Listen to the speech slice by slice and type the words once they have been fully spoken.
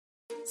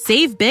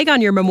Save big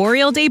on your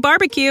Memorial Day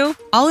barbecue,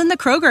 all in the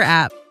Kroger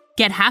app.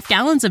 Get half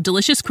gallons of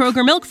delicious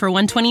Kroger milk for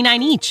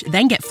 $1.29 each.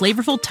 Then get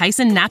flavorful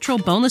Tyson natural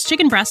boneless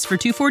chicken breasts for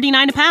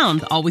 $2.49 a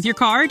pound, all with your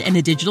card and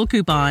a digital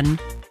coupon.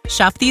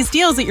 Shop these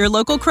deals at your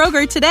local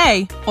Kroger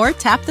today, or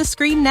tap the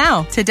screen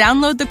now to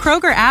download the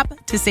Kroger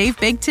app to save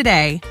big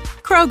today.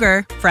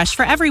 Kroger, fresh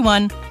for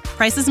everyone.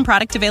 Prices and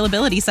product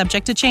availability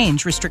subject to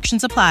change.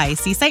 Restrictions apply.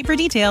 See site for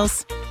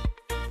details.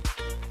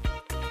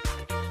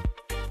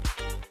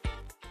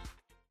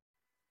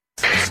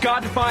 Ska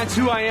defines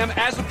who I am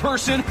as a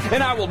person,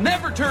 and I will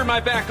never turn my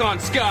back on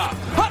ska.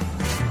 Huh!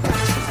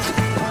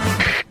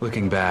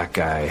 Looking back,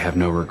 I have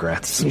no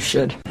regrets. You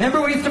should.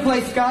 Remember we used to play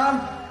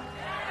ska?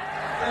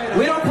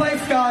 We don't play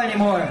ska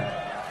anymore.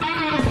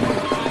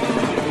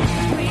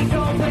 We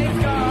don't play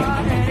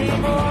ska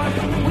anymore.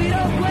 We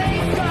don't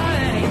play ska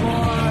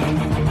anymore.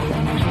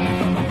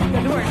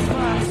 The door's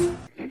locked.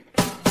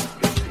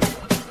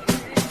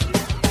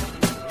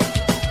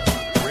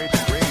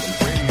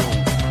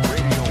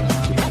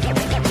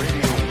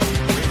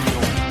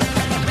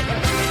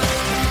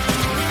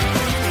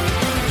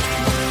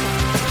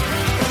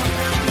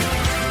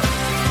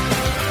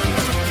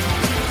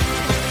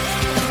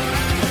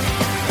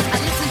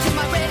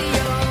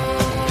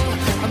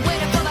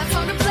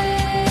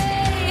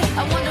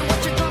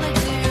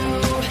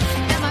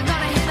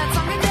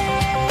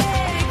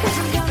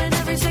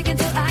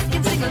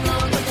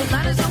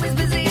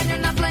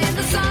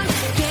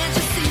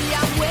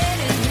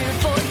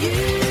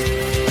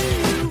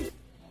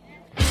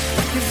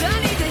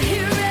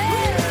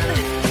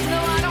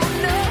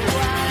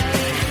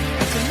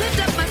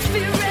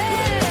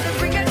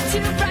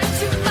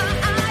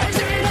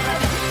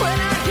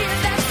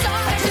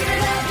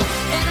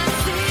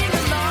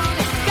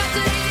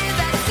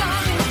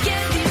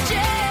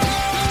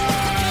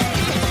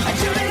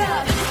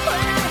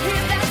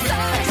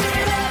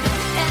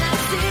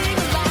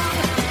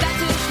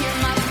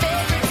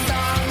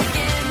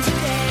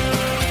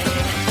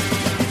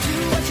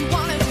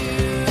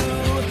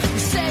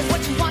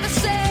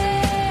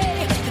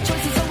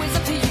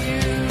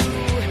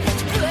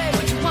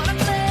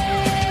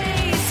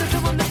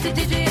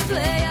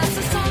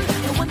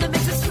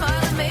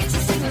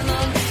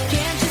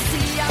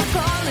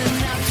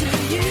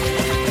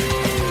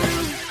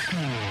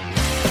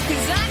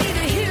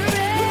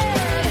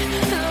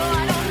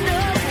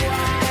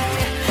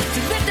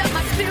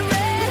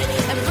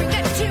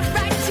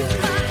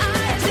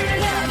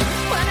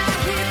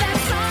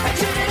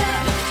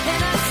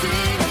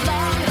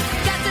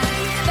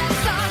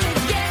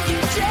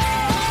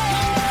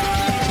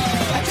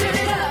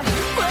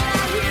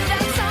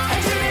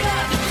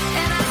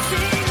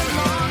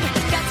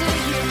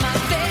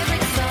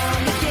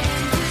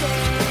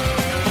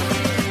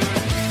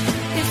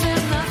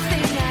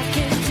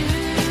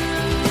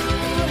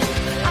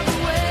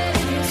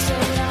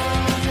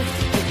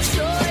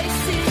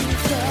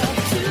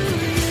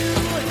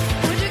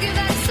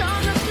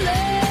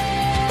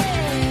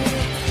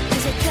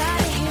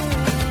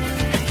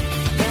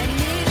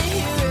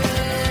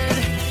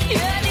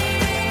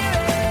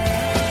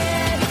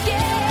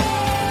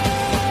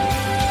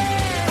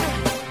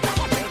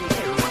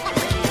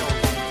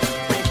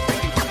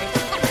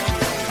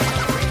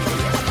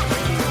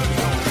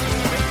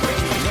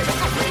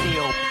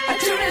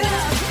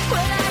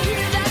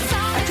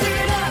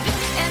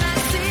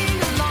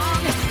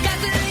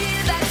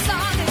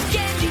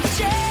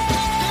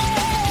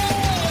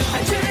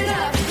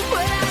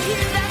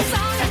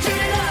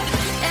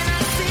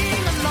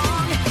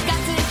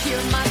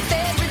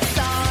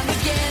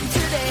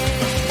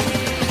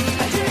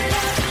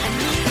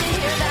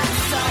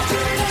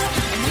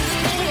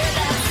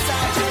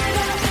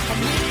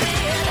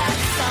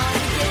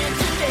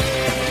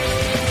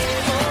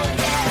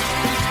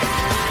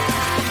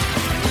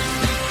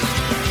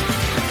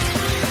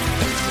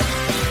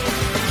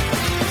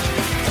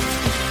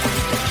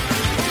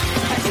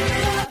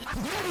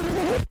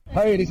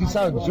 Hey, this is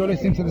Suggs. You're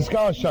listening to The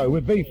Scar Show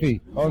with Beefy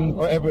on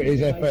whatever it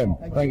is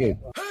FM. Thank you.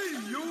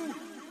 Hey, you!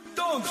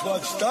 Don't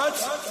watch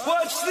that!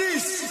 Watch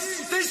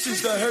this! This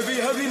is the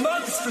heavy, heavy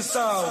monster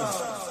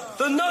sound!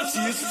 The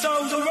nuttiest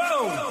sound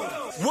around!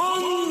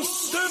 One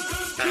step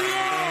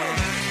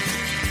beyond!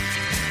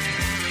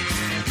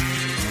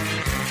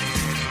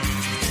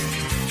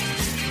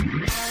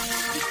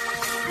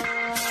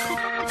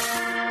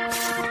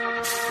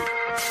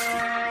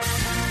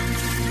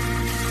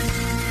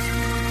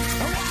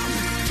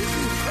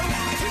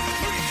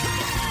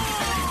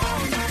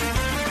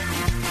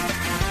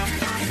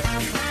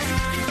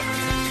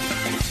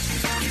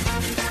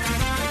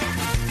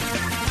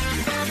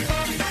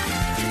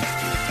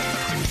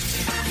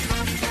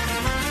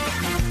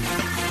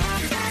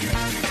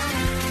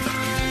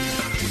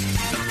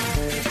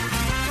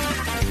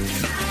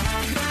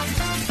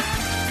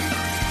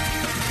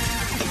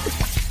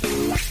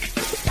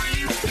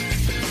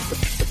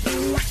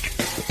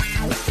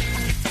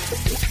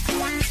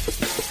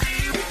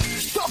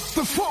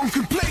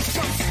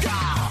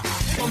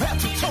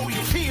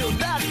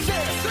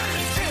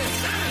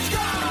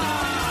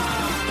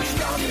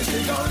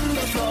 on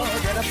the floor.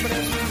 Get up and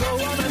as we go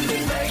on and we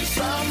make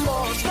some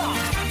more. Stop,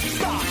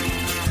 stop.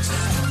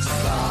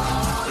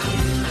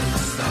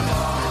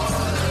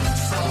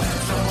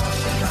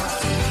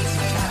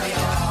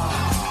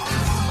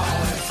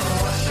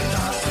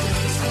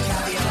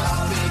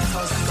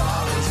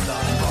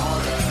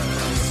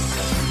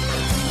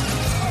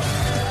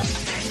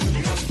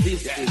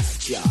 This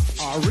is Ja.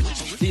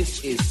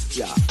 This is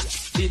Ja.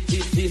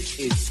 This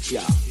is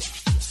Ja.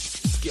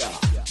 Ja.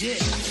 Yeah.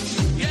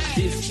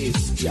 This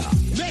is Ja.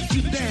 Make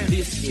you dance.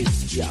 This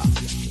is Ja.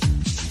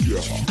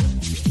 Ja.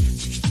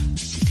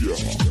 Ja.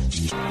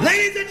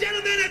 Ladies and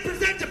gentlemen, I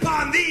present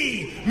upon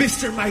thee,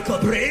 Mr. Michael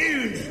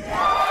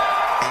Brown.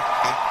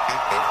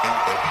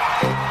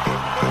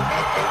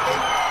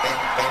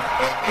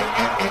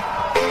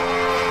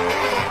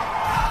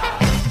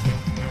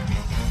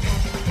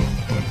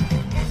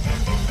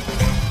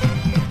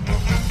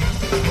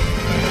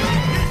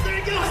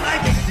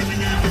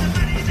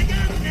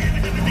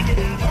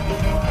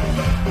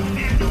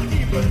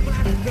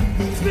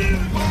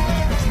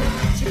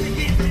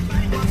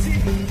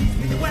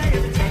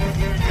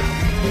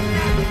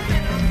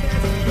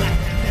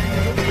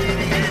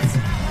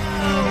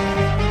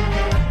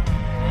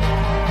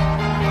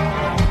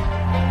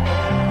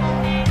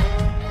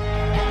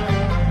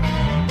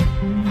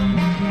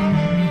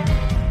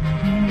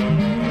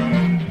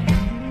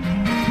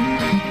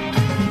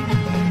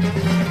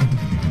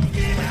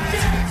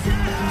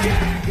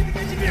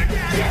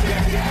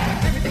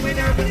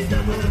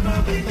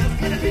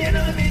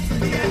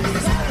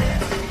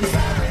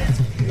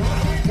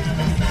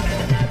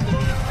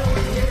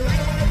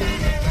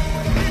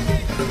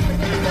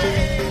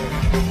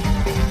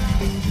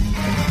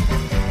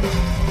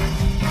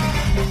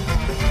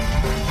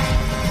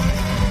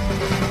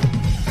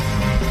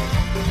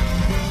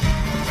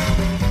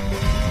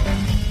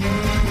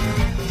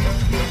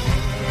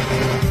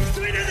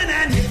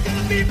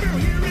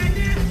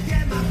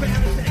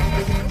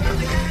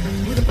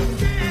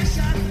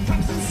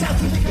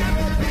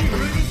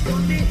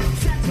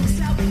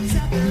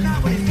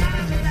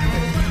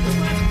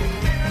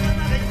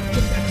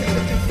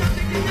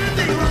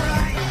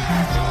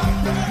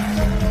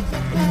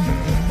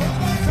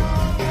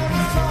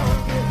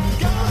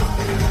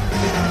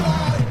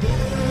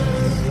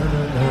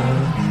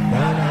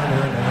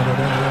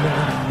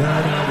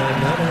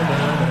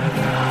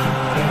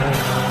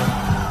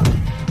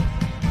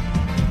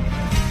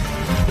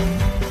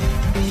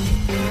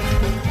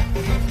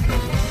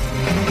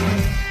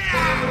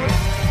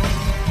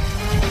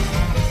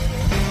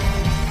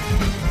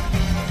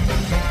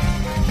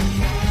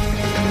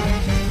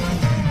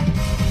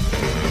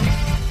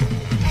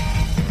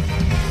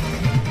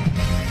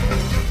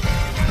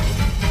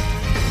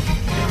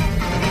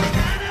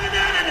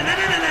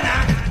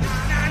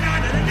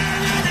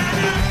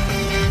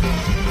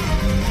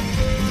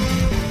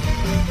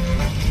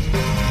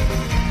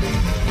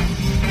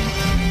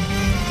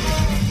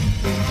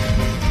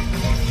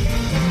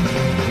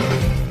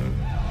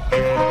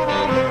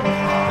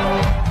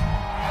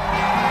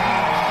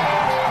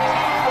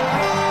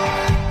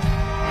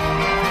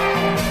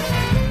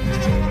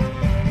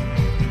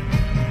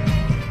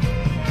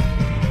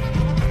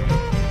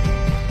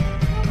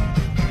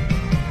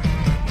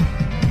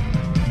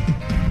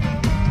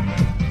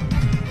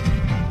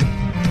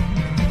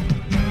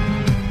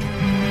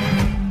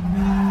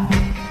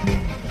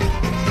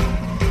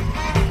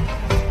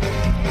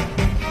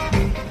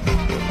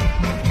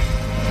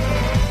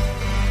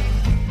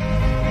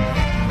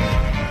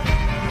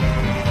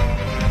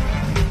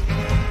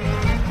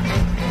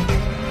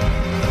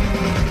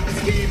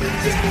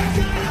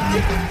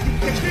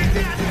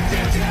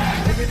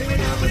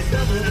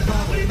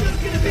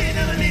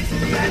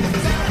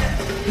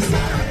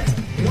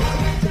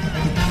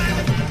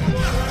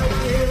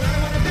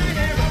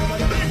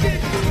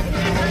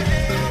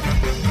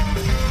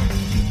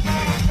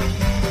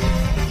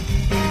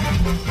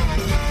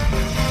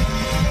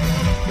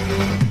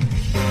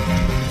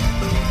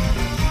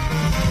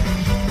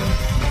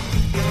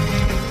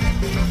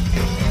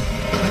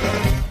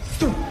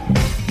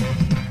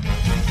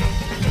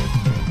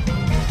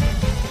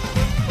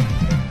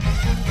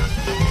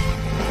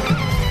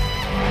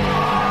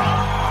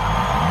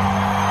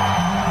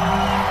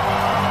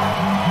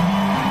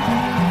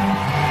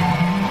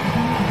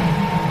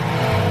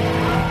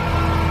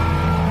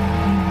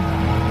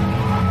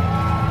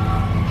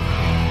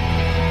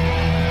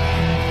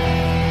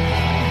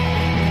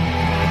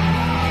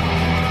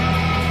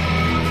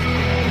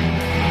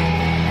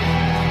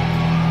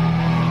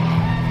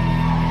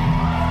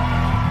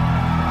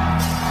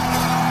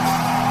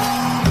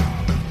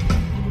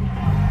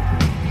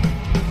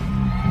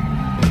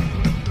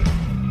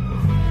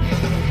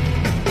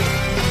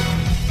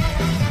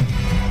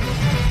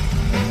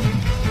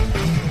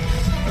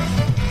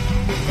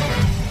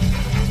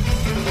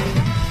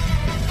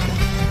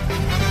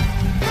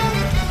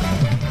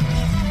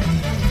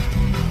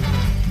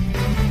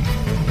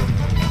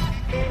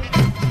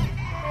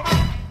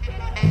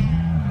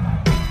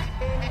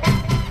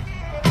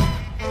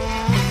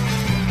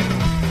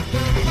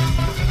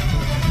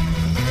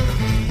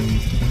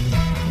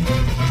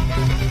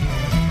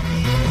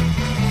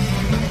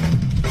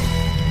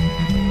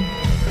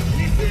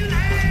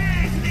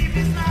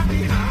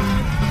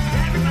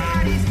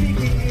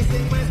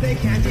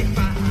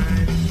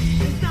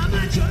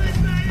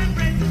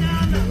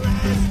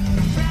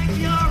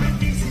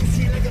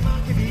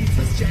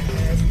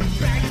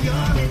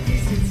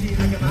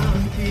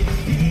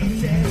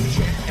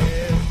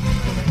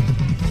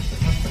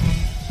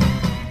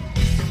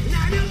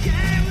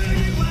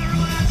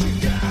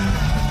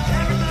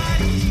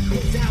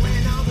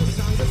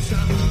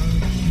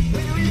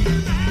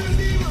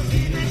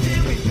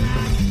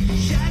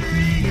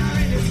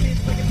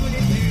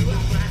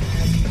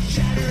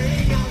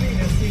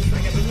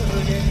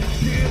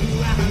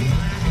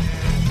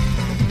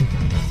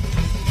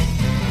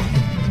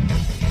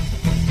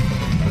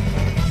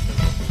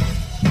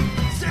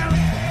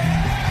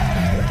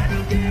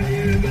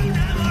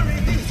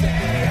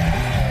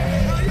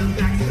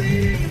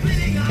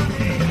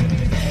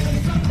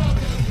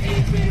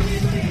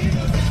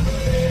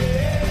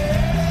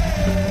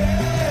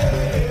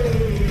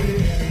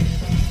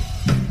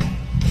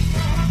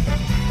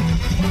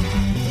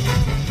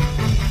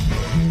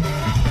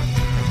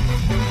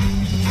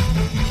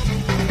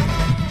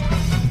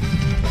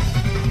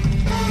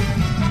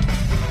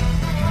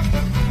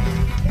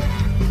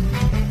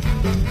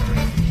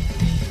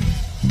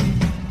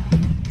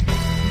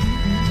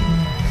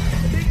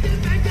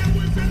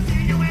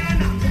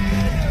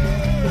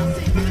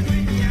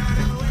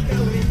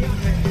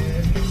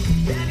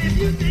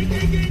 you think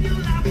again, your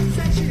life will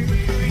set you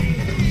free.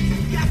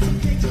 You got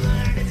something to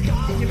learn, it's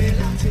called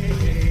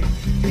humility.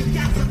 You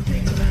got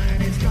something to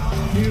learn, it's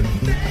called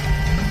humility.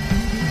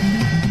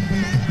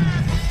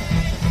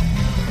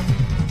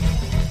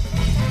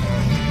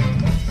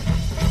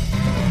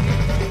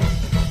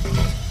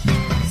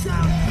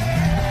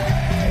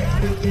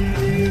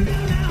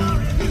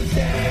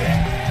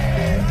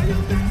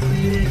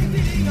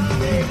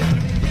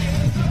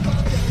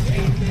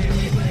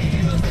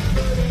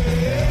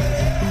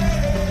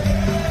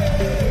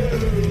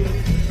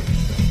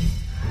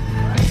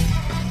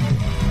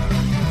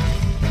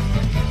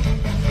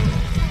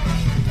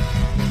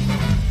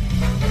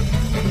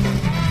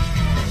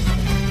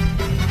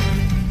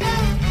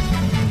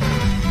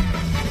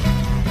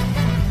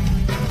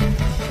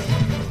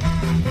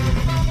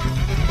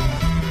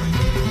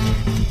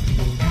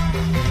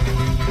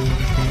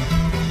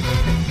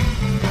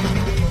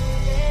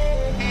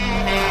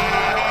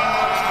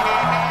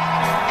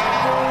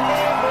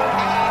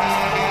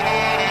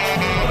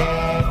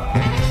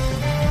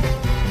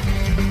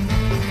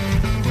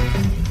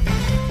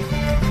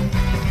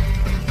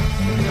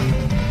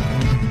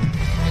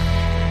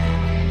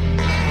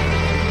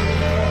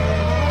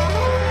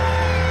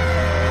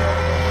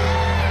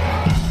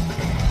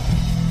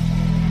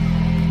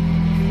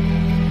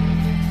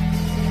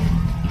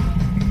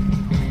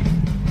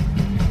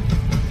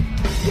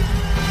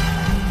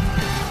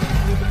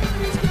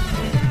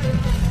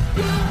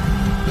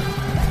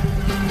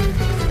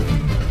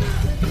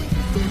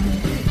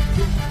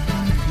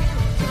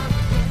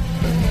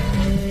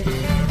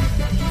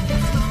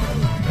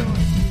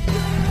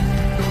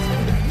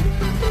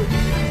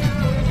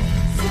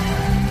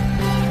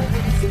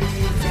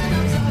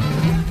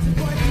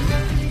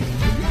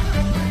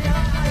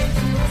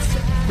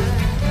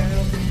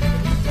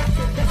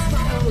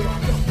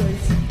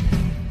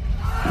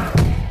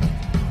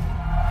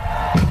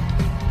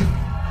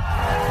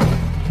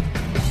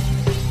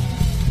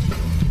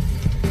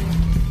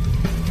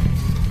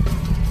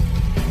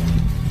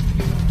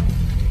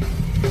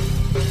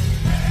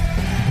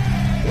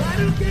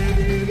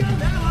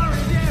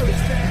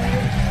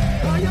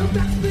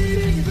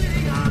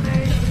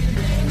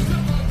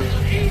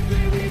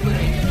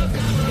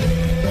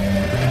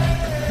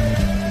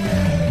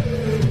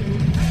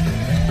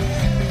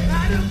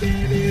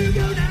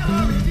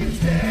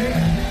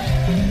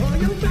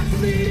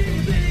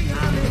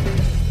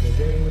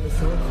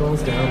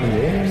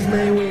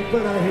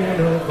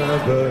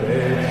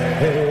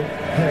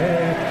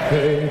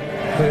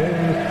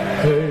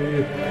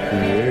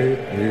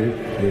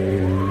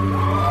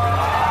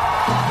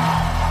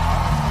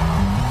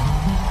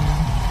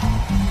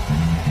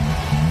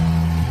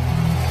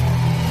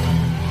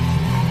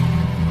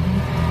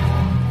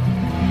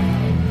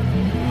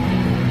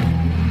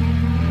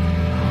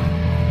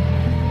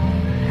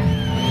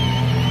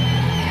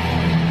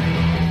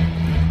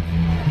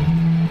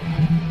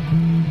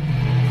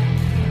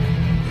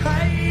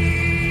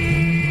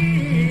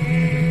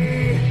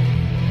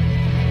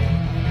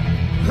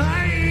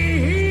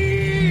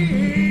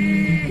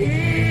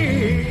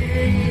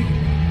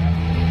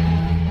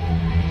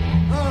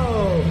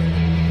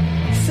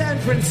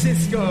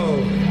 Francisco,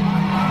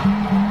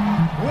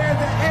 where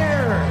the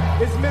air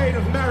is made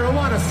of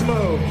marijuana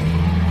smoke.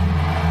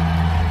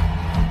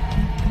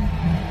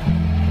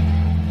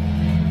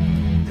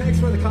 Thanks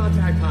for the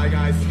contact high,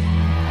 guys.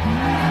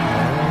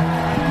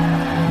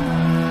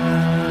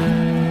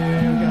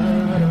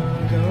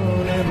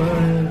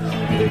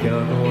 The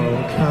gun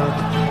won't cock,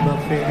 my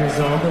fingers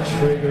on the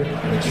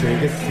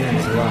trigger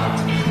seems locked.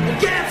 I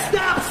can't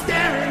stop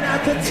staring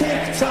at the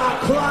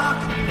tick-tock clock.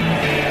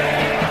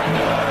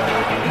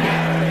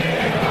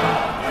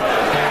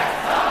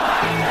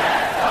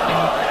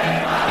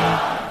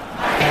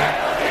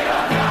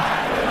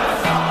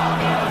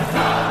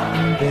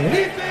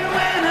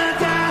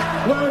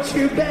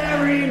 You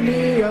bury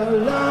me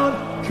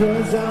alone,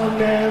 'cause I'll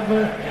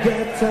never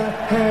get to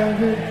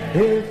heaven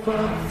if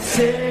I'm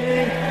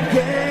singing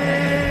this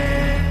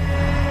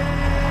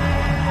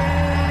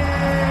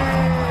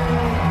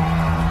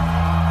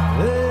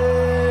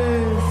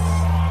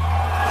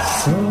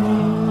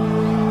song.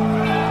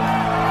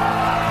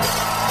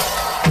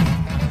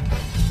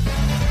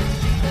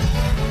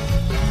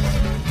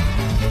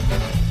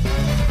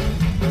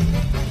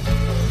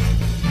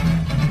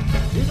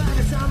 If I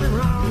did something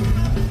wrong,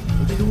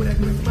 do what I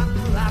do with my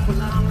life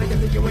along, like I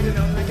think you would, you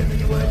know, like I think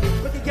you would.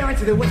 But the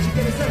guarantee that what you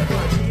get is so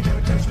far. She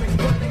never touched me,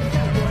 but they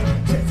got a boy.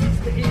 Says he's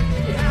the end,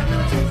 you have no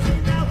choice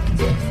now.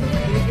 Takes the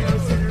way to go,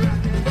 sit her out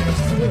there, that's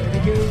just the way to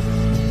go.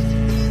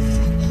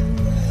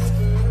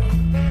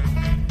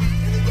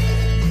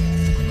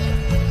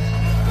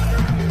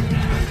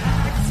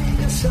 I can sing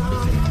a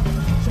song,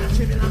 trying to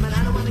trip it on, but I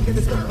don't want to get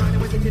this girl right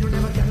away. You don't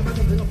ever talk about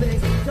the little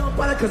things. Don't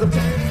bother, 'cause I'm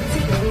tired of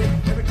seeing you.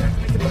 Every touch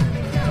makes the body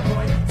make a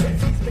boy.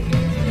 Says he's the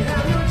end, you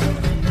have no choice.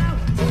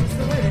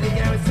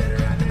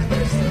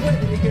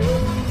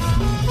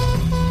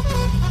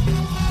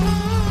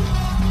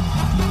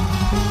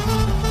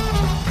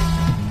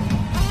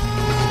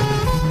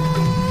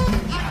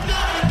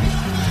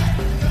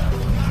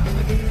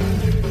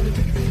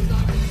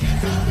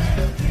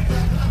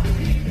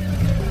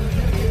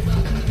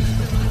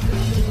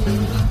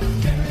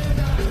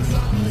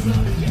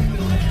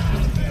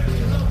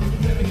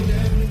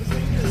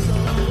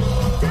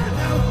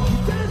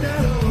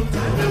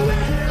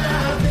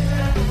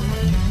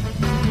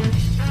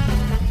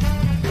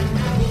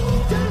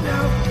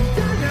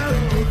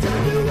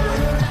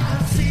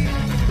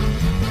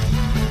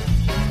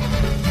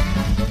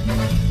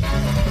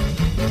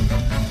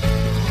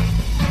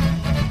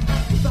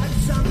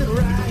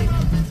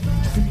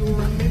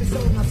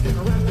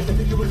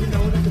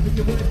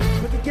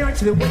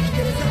 to the way you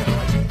get it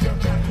done.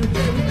 Jump back to the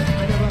day we met.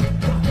 I never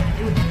thought that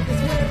it would be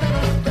this way. I've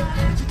never got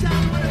at your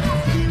time when I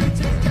asked you to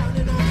take it down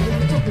and on.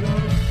 When you took it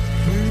on.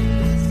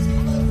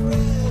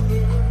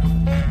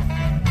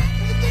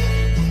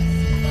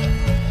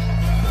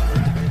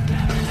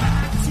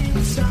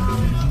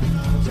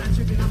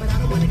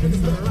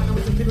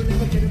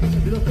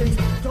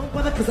 Don't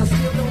bother cause I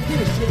still don't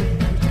give a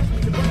shit.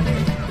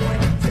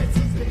 Since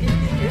he's been in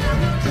the air,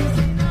 I'm not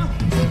choosing now.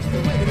 So to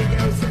the way that it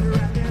goes, send her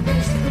out there,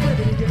 this is the way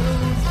that it goes.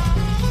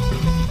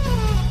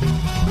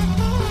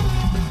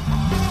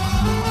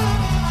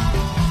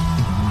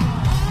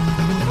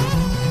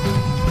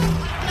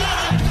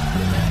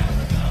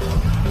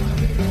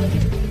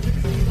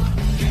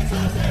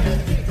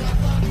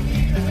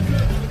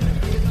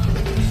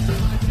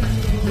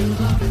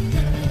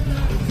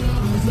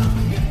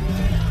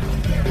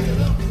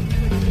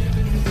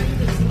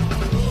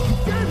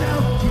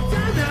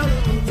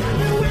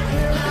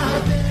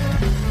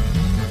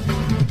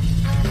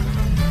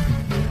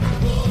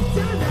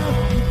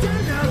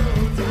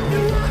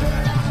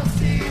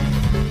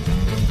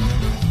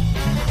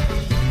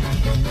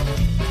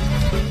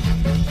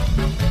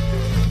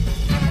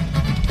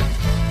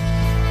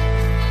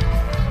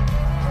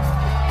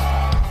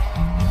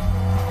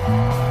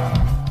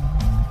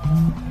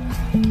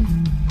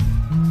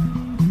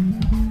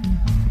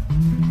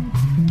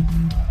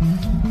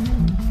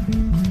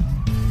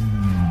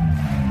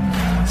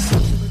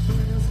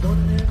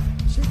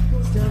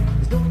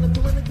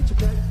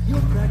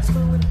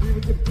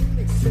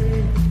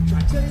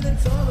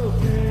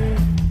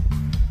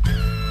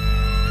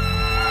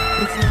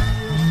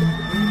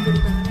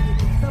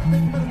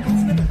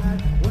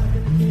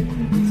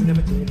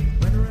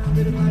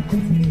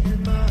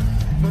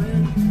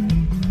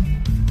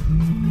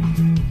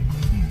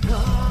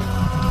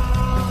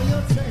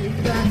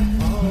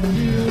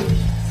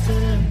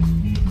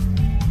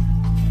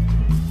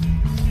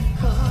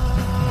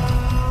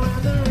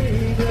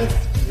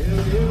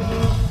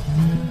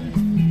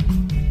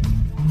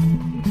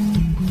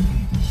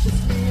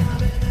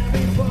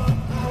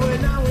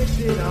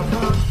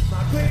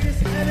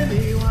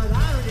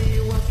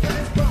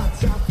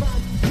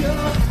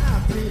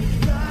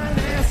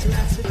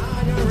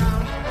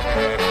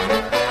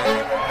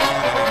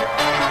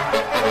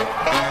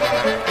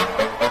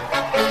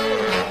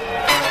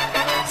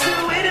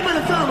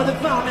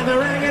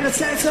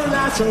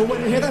 So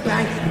when you hear the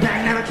bang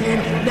never came,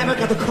 never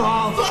got the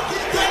call. Fuck it,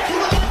 thank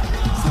you.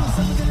 So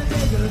someone's gonna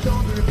take it,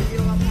 don't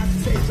reveal. I'm not to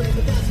say straight,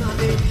 but that's not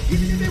me.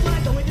 Even if it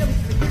went, going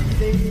everything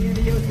crazy, and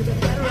the yours get the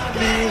better of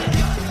me.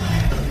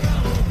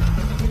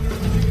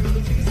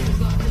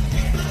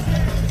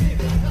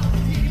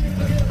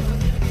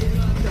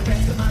 The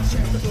best of my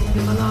chest, the boom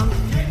in my lung. I'll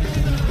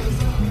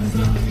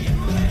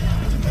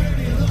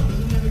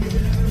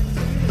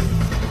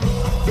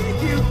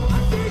take you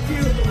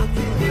where I've been.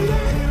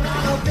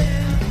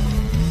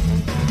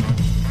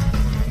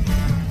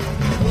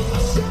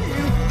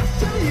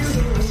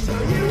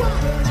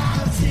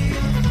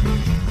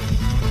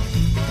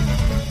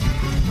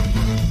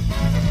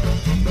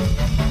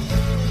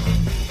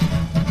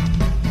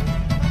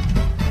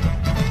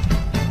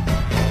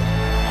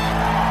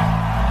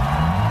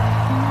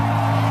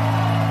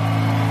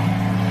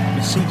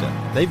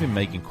 Masita, they've been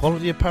making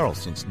quality apparel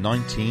since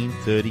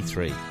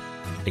 1933.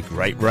 A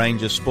great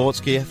range of sports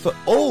gear for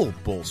all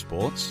ball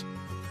sports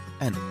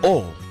and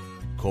all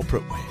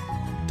corporate wear.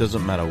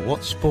 Doesn't matter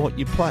what sport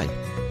you play,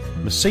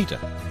 Masita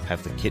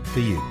have the kit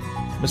for you.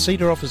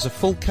 Masita offers a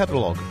full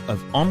catalogue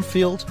of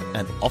on-field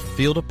and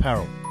off-field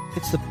apparel.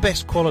 It's the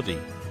best quality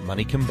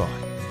money can buy.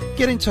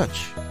 Get in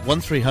touch,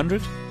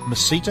 1300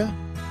 Masita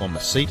or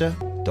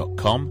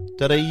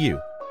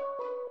masita.com.au.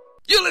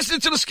 You're listening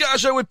to The Ska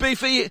Show with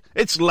Beefy.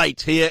 It's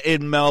late here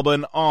in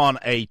Melbourne on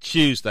a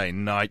Tuesday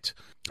night.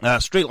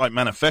 Streetlight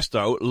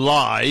Manifesto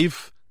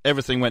live.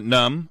 Everything went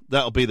numb.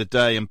 That'll be the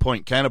day and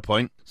point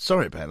counterpoint.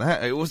 Sorry about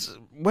that. It was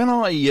when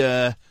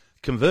I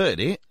converted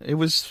it. It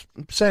was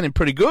sounding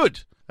pretty good.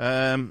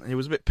 It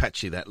was a bit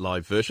patchy, that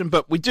live version,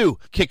 but we do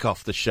kick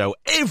off the show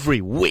every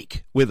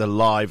week with a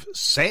live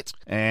set,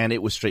 and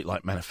it was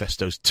Streetlight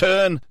Manifesto's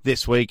turn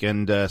this week,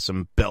 and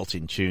some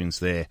belting tunes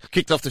there.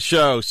 Kicked off the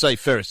show, say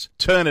Ferris,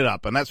 turn it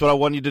up, and that's what I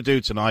want you to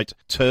do tonight,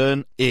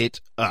 turn it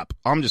up.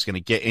 I'm just going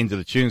to get into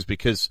the tunes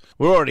because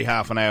we're already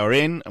half an hour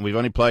in, and we've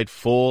only played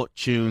 4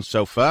 tunes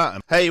so far.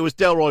 Hey, it was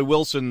Delroy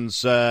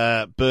Wilson's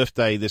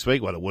birthday this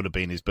week. Well, it would have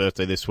been his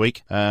birthday this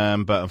week,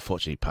 but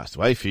unfortunately he passed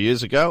away a few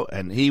years ago,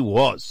 and he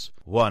was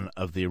one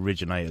of the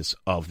originators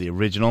of the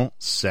original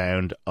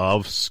sound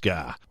of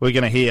ska. We're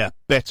going to hear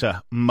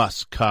Better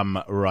Must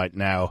Come right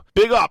now.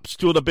 Big ups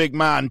to the big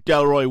man,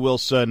 Delroy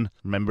Wilson,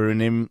 remembering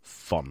him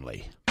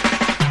fondly.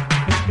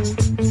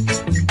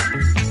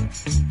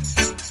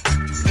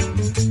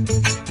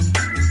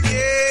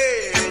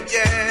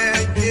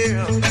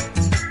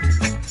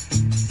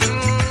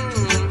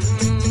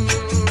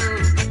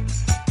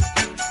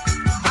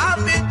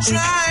 I've been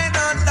trying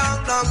on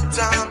long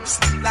times,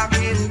 I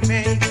can't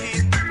make it.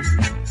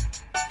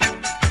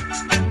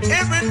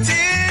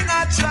 Everything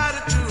I try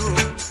to do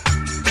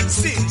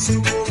seems to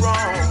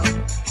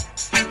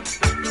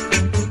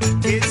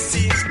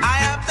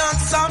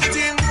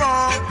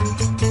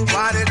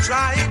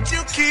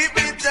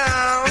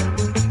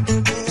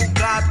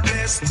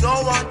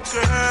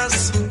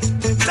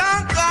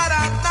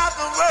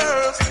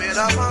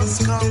better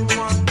must come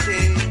one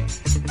day.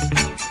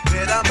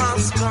 Better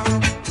must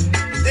come.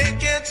 They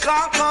can't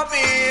conquer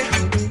me.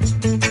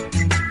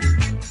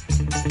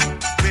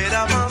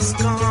 Better must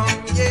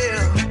come,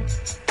 yeah.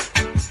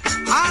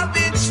 I've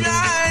been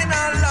trying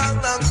a long,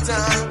 long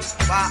time,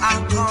 but I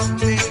can't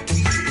make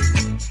it.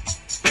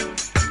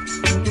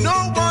 No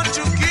one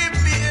to give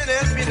me an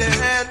helping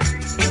hand.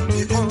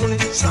 They only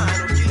trying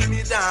to keep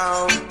me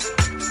down.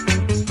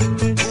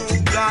 Oh,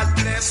 God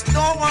bless,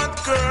 no one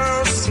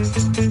curse.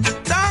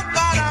 Thank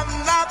God I'm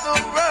not the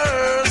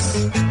worst.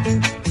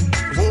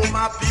 Oh,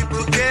 my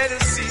people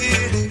can't see.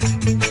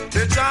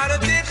 They try to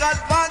take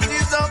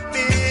advantage of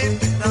me.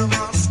 Better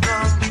must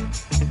come.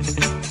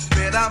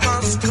 Better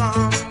must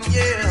come,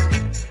 yeah.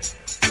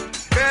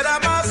 Better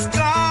must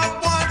come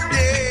one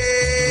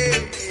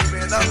day.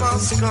 Better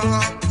must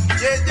come.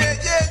 Yeah, yeah,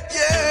 yeah,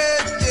 yeah,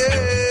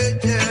 yeah,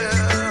 yeah.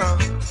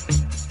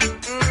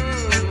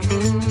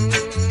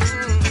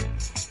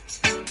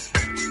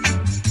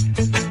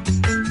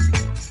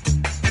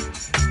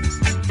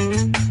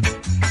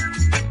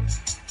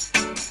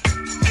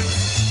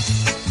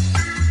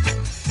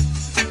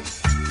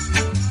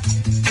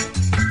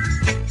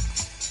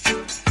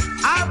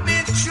 I've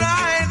been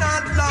trying a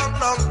long,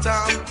 long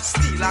time,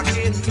 still I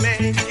can't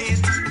make it.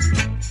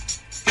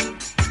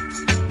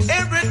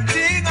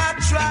 Everything I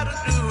try to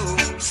do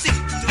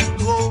seems to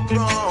go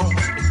wrong.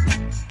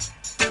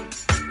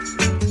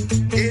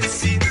 It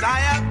seems I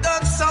have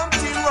done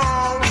something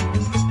wrong,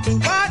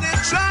 but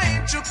they're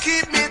trying to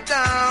keep me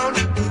down.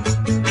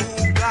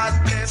 Oh, God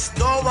bless,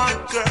 no one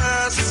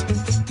curse.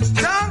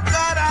 Thank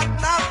God I'm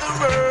not the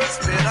worst.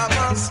 Better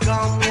must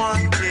come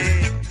one day.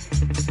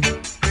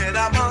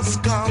 Better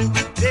must come.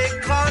 They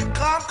can't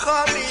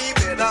conquer me.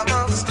 Better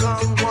must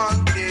come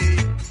one day.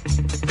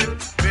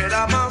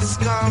 Better must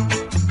come.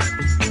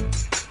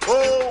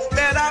 Oh,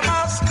 better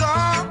must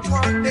come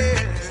one day.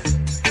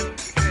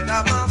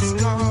 Better must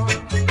come.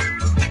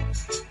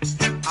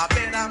 I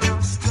better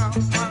must come.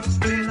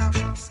 Better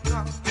must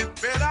come.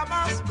 Better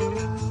must go.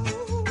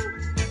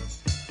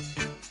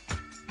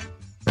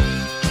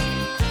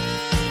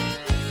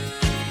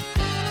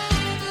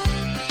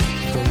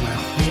 For my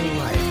whole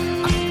life,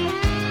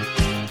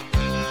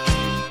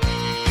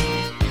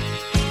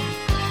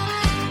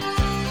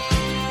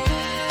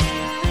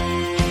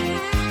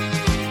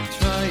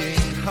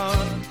 trying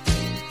hard.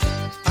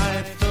 I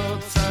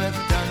thought I've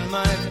done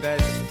my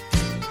best.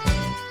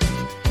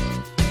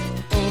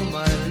 All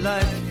my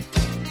life,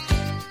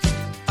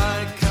 I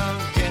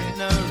can't get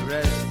no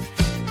rest.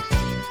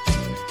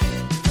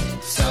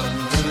 Some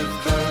who've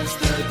closed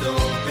the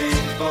door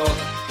before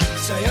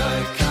say I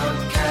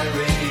can't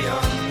carry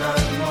on no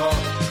more.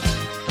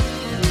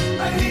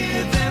 I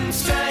hear them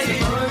say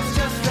tomorrow's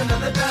just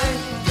another day.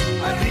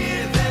 I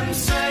hear them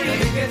say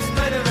it gets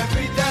better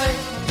every day.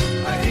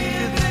 I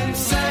hear them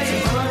say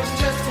tomorrow's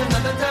just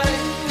another day.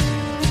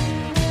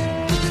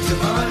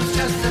 Tomorrow's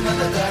just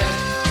another day.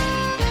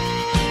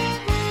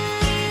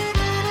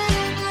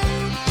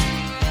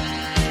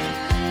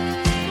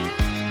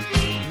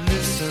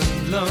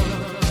 Listen low,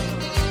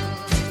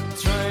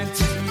 trying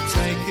to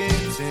take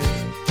it in.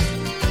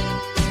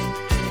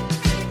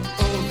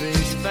 All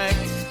these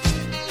facts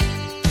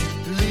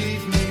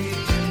leave me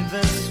in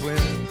the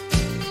swim.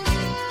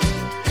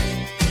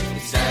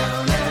 It's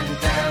down and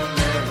down,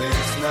 there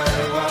is no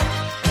up.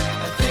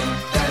 I think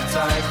that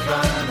I've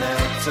run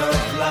out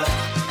of luck.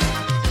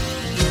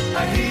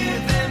 I hear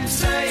them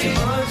say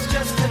tomorrow's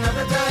just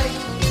another day.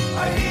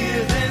 I hear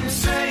them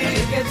say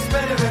it gets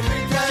better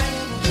every day.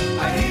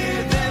 I hear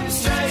them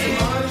say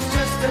tomorrow's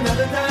just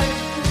another day.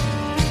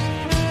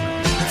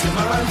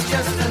 Tomorrow's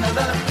just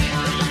another day.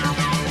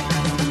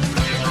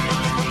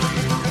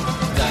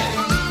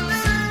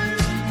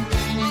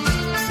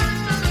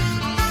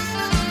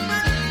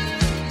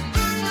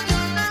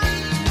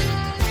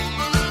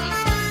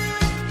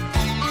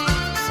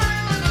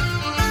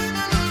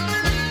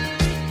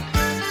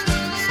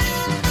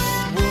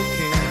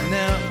 Walking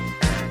now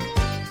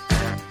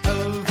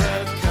over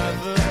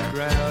covered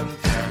ground.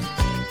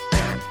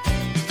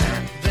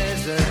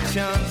 There's a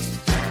chance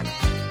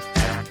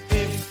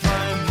if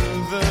I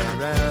move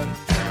around.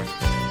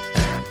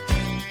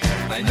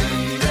 I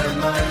need a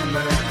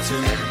moment to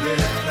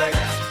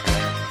reflect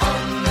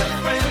on the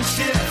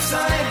friendships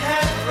I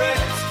have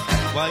wrecked.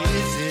 Why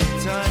is it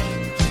time?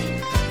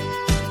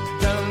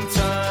 Don't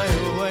I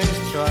always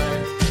try?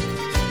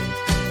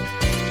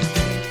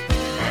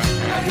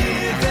 I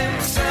hear them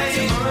say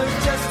tomorrow's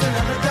just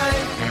another day.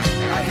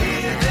 I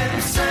hear them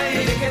say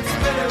it gets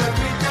better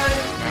every day.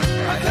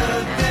 I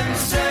heard them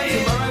say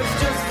tomorrow's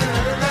just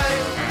another day.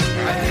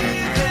 I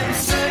hear them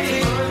say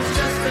tomorrow's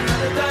just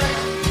another day.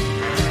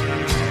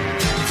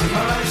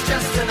 Tomorrow's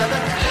just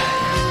another day.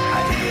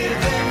 I hear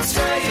them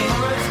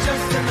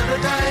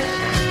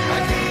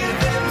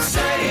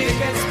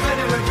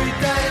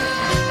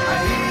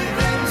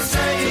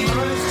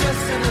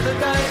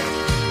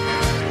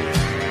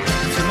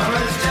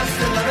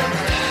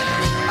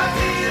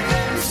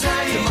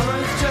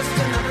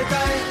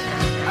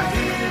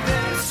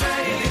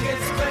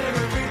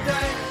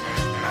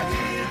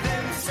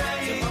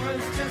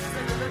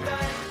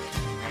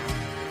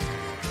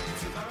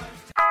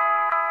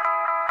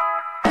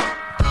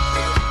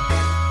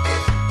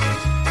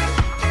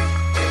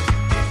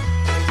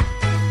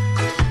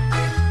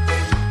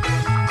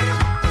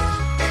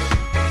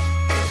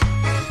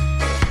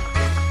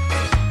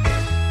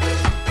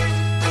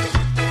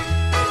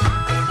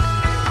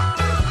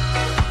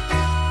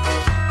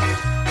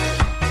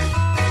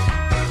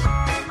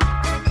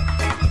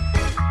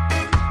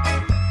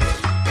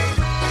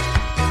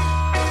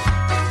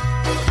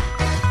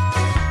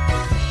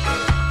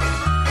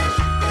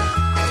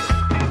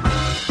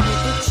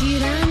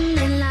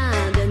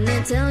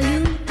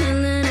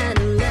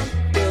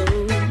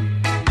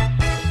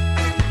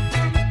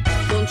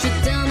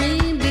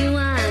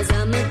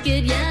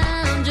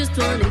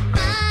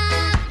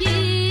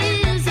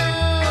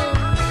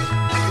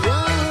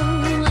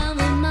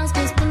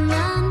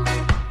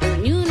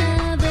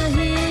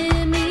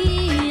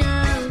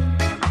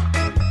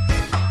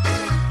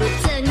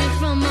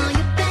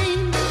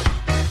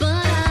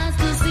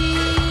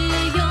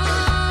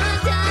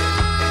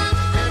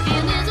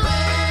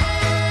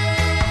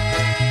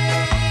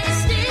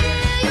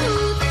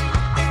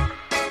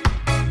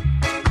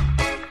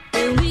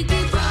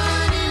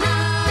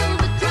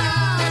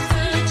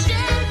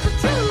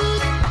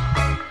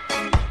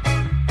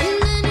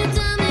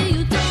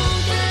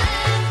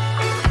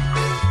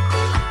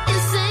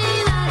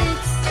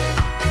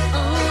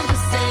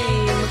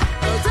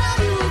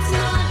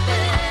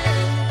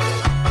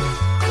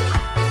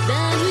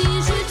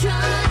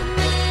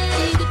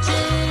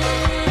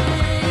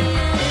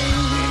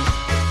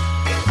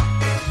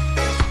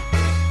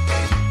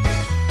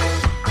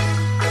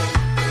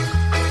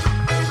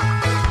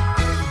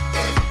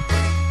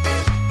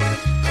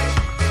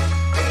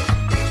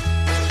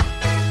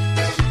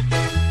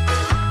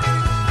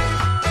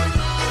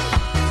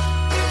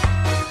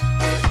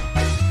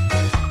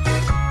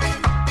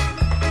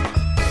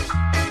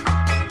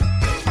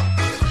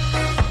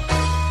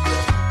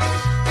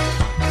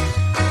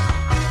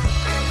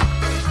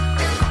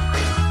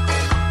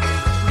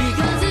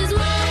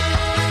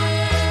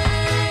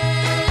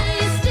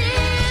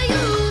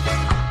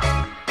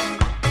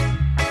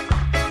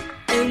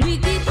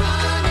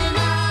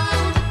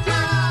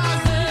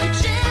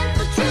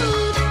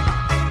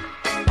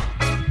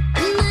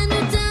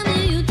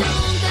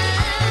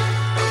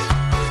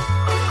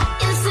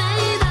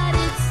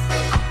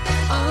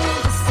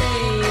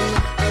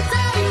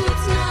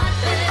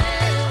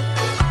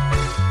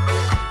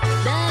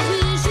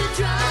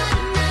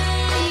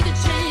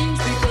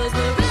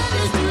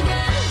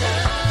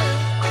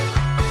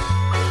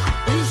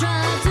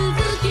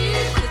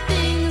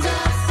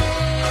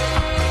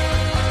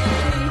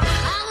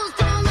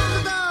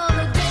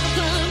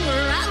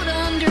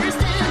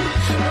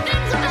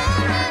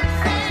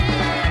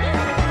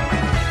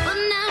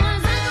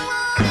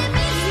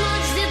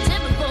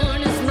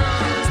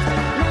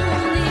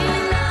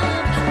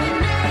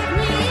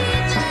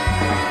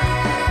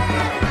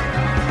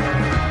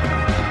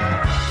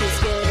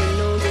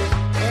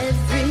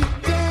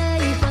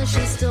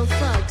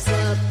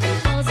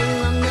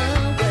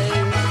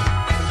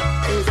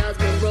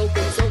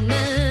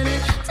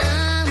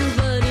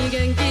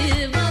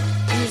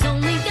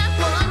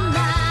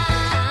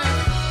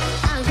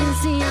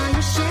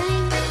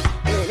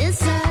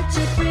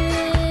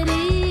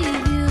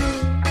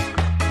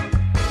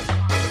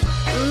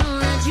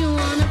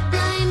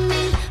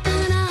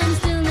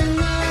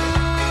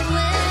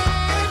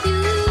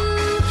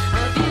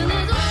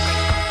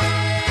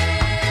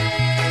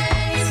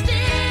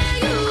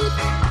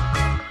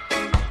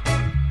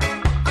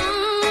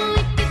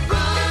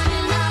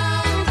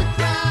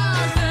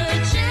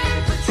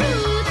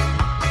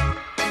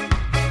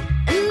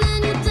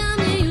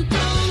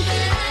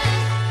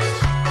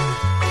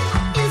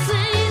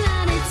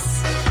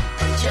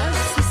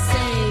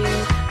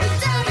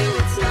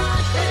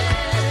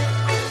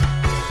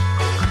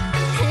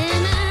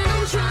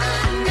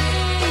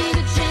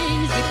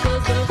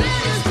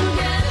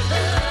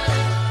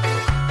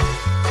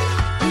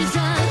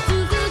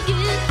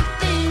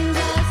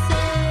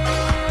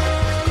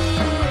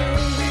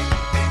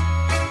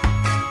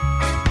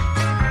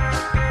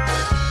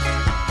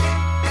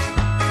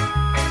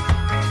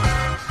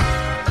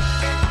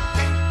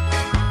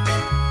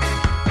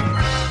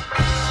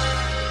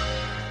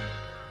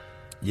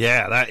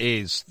Yeah, that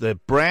is the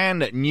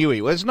brand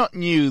new. Well, it's not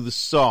new, the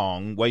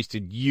song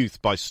Wasted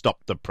Youth by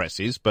Stop the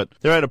Presses, but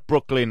they're out of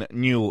Brooklyn,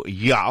 New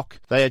York.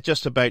 They are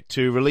just about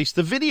to release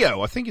the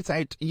video. I think it's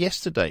out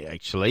yesterday,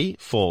 actually,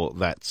 for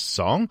that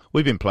song.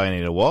 We've been playing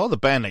it a while. The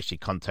band actually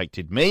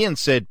contacted me and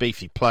said,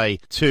 Beefy, play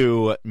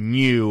 2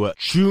 new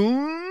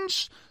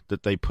tunes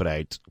that they put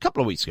out a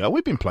couple of weeks ago.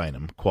 We've been playing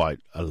them quite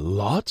a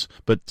lot.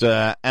 But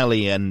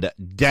Ali and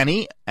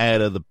Danny out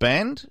of the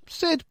band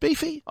said,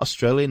 Beefy,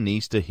 Australia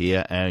needs to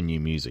hear our new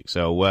music.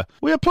 So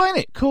we are playing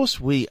it. Of course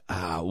we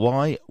are.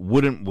 Why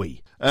wouldn't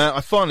we? I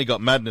finally got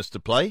Madness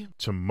to play.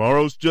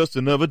 Tomorrow's just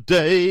another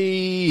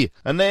day.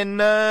 And then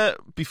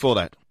before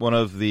that, one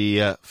of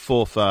the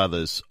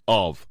forefathers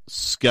of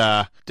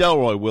ska,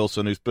 Delroy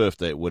Wilson, whose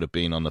birthday it would have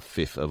been on the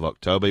 5th of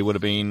October. He would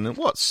have been,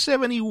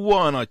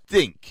 71, I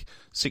think.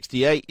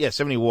 68, yeah,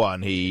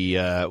 71 he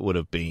would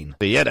have been.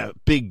 He had a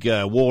big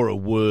war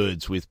of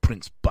words with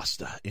Prince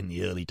Buster in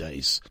the early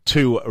days.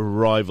 2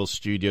 rival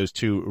studios,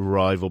 2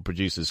 rival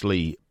producers.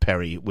 Lee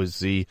Perry was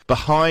the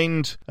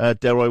behind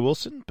Delroy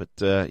Wilson, but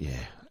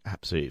yeah,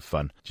 absolutely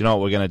fun. Do you know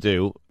what we're going to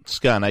do?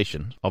 Ska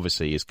Nation,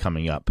 obviously, is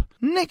coming up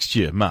next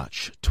year,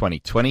 March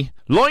 2020.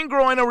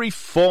 Loingroin are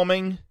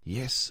reforming.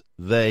 Yes,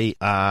 they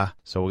are.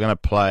 So we're going to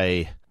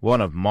play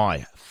one of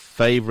my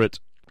favourite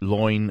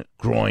loin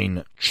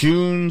groin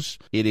tunes.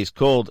 It is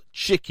called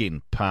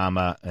Chicken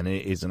Parma, and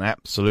it is an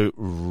absolute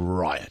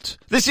riot.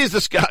 This is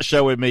the Ska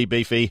Show with me,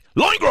 Beefy.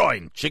 Loin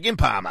groin, Chicken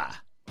Parma.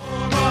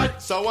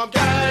 Alright, so I'm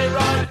gay,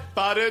 right?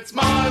 But it's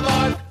my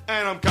life,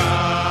 and I'm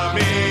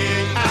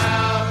coming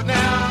out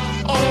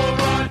now.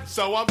 Alright,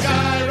 so I'm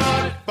gay,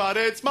 right? But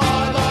it's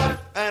my life,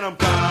 and I'm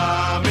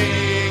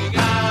coming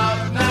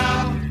out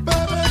now.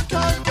 Bourbon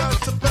coca,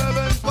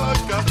 suburban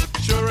poker,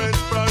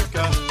 insurance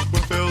broker,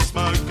 with Bill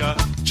Smoker.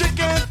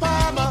 Chicken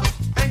Parma,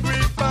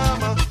 angry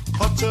farmer,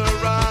 hot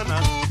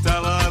Tirana,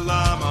 Dalai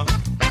Lama.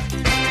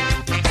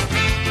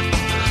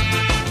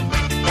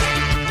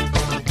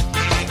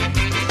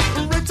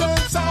 Return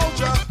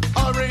soldier,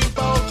 Irene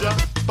Bolger,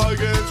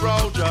 Bogans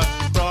Roger,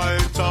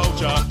 Brian told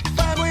ya.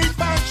 Family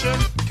fashion,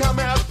 come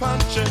out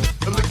punching,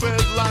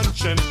 liquid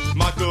luncheon,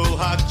 Michael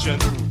Hutchin.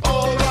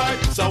 Alright,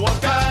 so I'm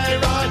gay,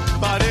 right?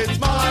 But it's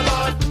my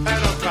life, and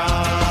I'm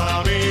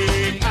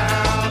coming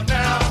out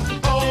now.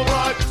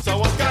 Alright,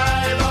 so I'm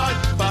gay, right?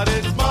 But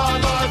it's my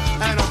life,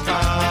 and I'm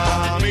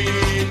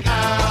coming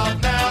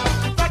out now.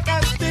 Like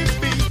a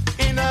stiffy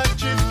in a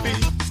jiffy,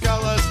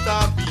 skull a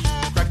stuffy,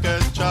 crack a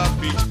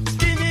chuffy,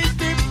 skinny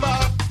dipper,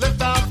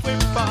 left arm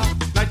flipper,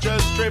 nature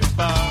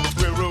stripper,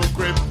 rural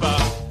gripper.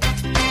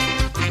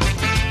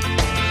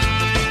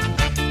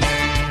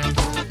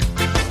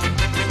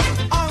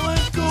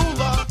 Island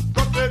cooler,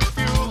 rocket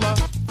fueler,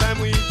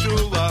 family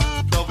jeweler,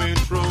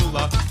 12-inch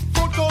ruler,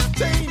 Ford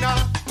Cortina,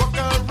 rock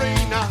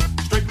arena,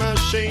 straight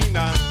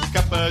machina,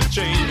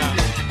 cappuccino.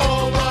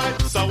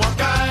 Alright, so I'm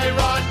gay,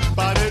 right?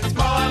 But it's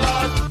my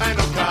life, and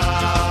I'm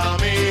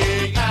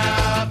coming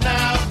out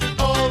now.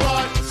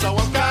 Alright, so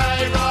I'm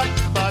gay, right?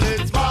 But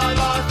it's my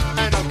life,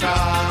 and I'm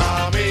coming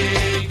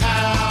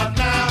out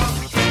now.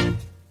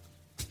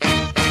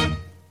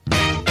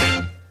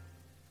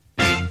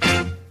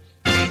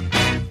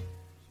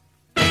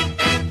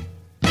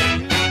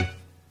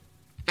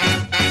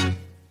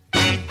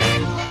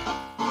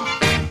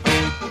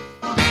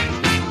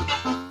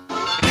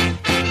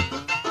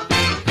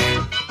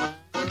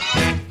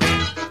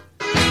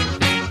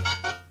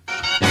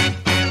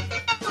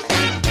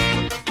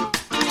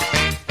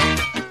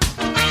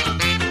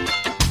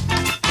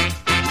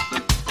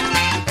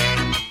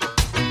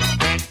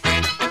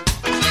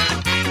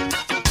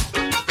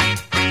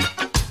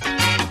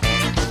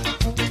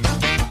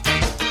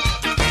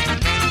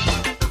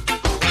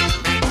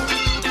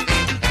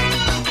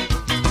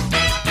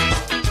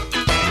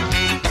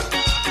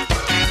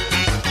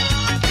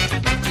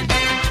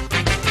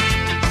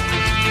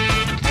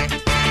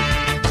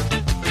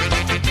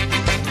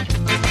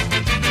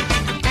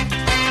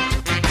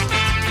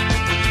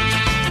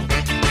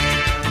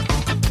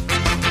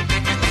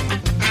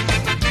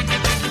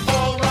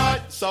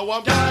 So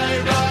I'm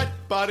gay, right?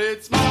 But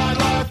it's my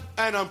life,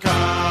 and I'm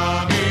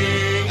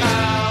coming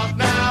out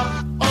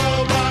now.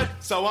 Alright,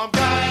 so I'm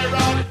gay,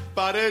 right?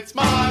 But it's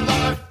my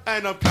life,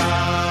 and I'm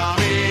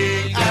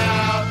coming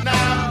out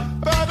now.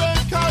 Bourbon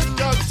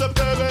coca,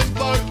 suburban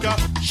bloker,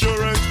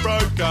 insurance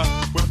broker,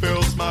 with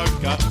Bill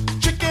Smoker.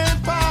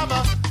 Chicken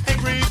Parma,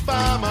 angry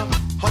farmer,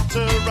 hot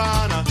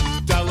Tirana,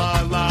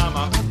 Dalai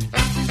Lama.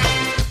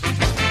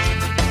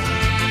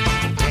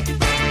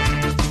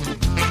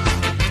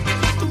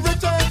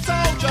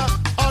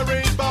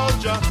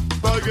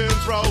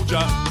 Bogans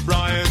Roger,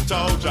 Brian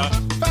told ya.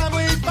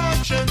 Family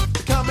function,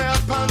 come out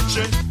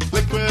punching,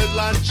 liquid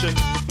luncheon,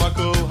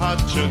 Michael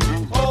Hutchin.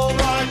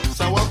 Alright,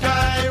 so I'm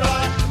gay,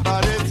 right?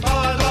 But it's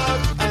my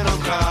life, and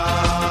I'm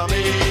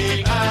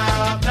coming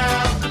out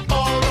now.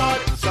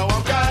 Alright, so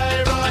I'm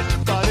gay, right?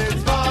 But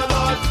it's my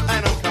life,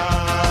 and I'm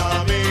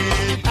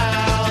coming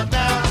out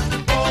now.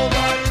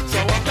 Alright, so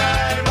I'm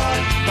gay,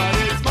 right? But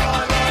it's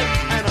my life,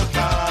 and I'm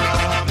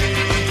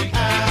coming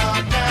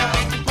out now.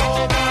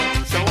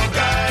 Alright, so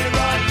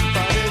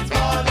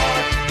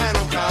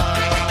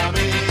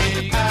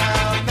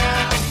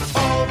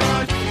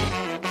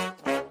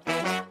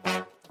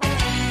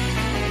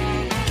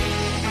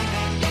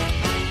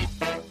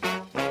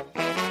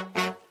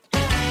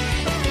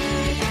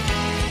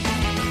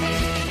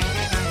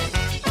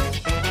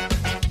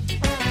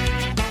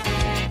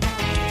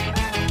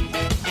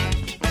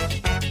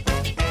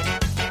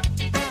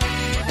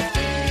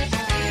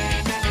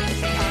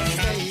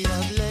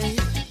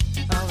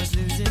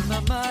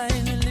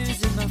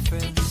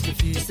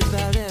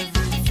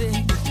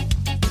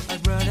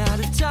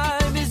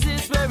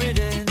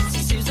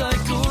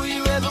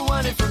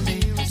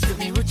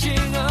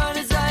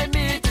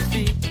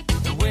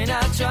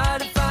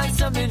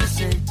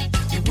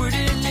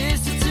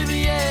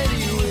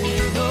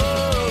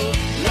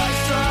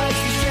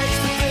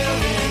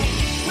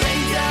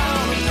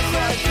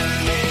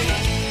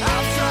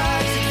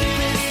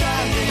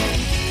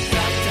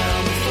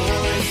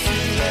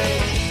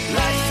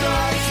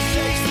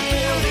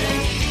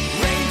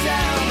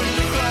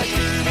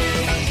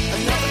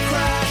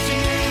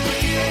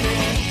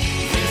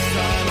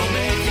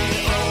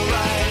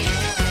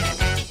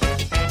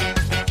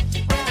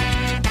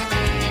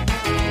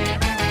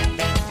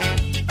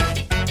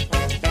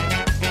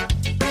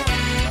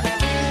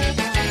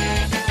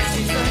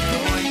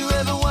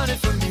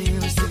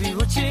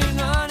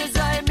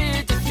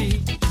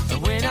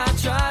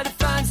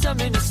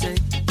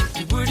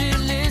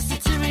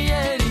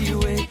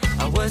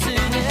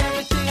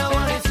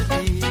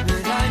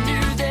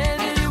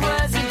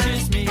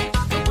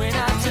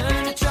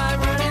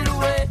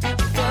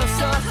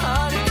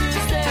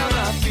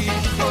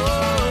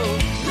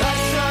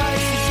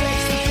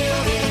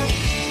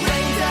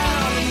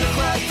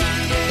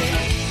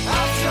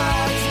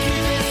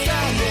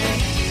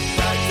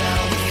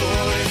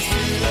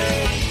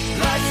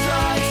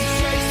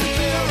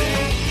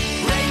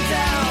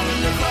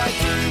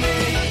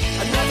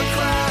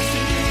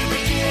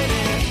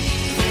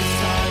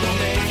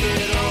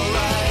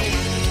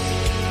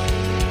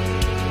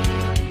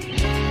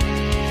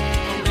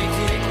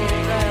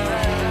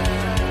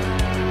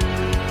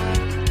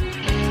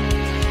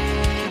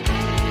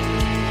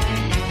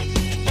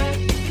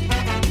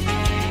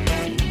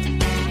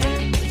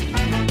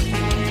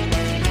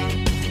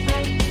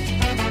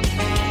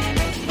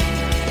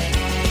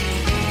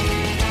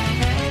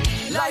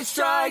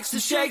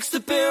shakes the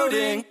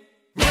building.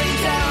 Rain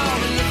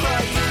down in the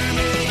front through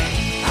me.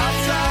 I'll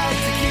try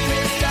to keep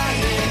it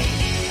standing.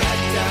 Back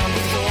down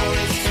before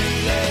it's too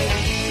late.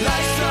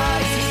 Life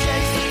tries to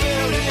shakes the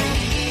building.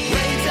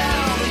 Rain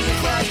down in the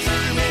front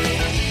through me.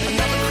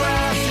 Another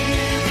crash, a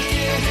new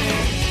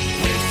beginning.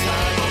 This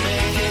time I'll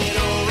make it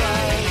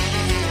alright.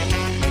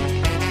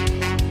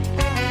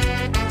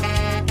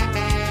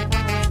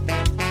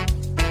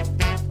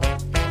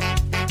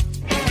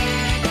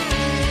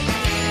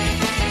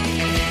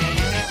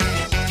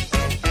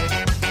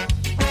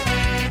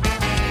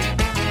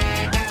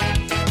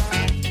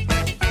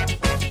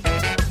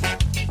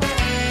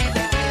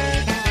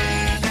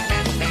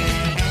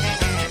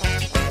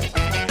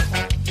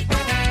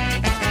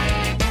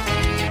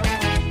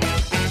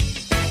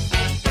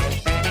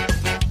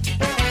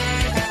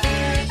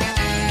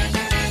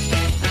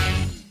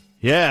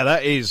 Yeah,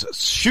 that is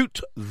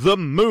Shoot the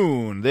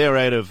Moon. They're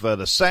out of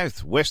the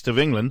southwest of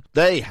England.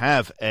 They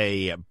have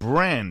a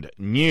brand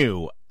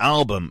new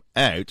album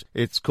out.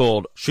 It's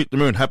called Shoot the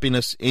Moon,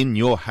 Happiness in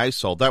Your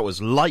Household. That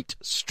was Light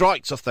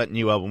Strikes off that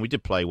new album. We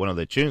did play one of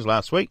their tunes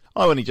last week.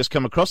 I only just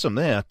come across them.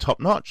 They're top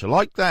notch. I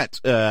like that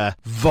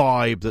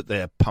vibe that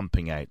they're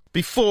pumping out.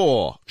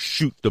 Before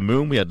Shoot the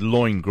Moon, we had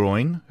Loin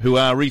Groin, who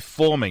are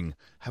reforming.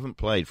 Haven't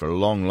played for a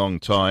long, long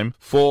time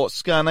for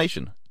Ska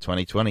Nation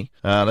 2020.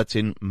 That's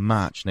in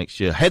March next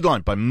year.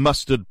 Headlined by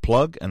Mustard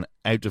Plug and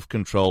Out of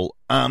Control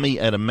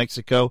Army out of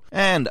Mexico,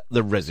 and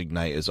the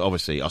Resignators,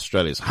 obviously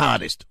Australia's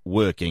hardest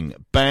working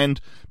band.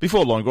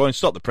 Before Long Groin,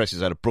 Stop the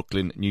Presses out of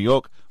Brooklyn, New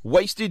York.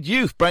 Wasted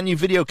Youth, brand new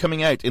video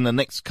coming out in the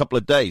next couple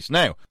of days.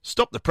 Now,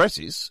 Stop the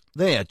Presses,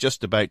 they are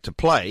just about to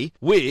play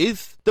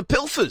with the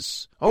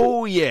Pilfers.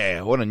 Oh yeah,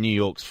 one of New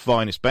York's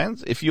finest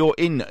bands. If you're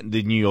in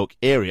the New York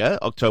area,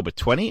 October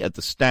 20 at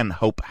the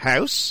Stanhope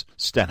House,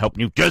 Stanhope,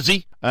 New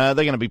Jersey, they're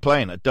going to be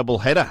playing a double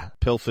header,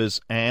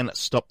 Pilfers and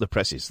Stop the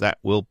Presses. That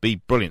will be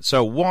brilliant.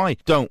 So why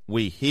don't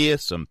we hear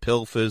some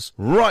Pilfers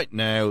right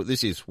now?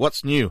 This is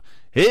What's New.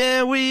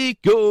 Here we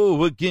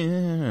go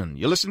again.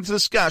 You're listening to The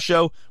Ska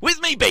Show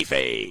with me,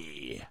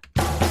 Beefy.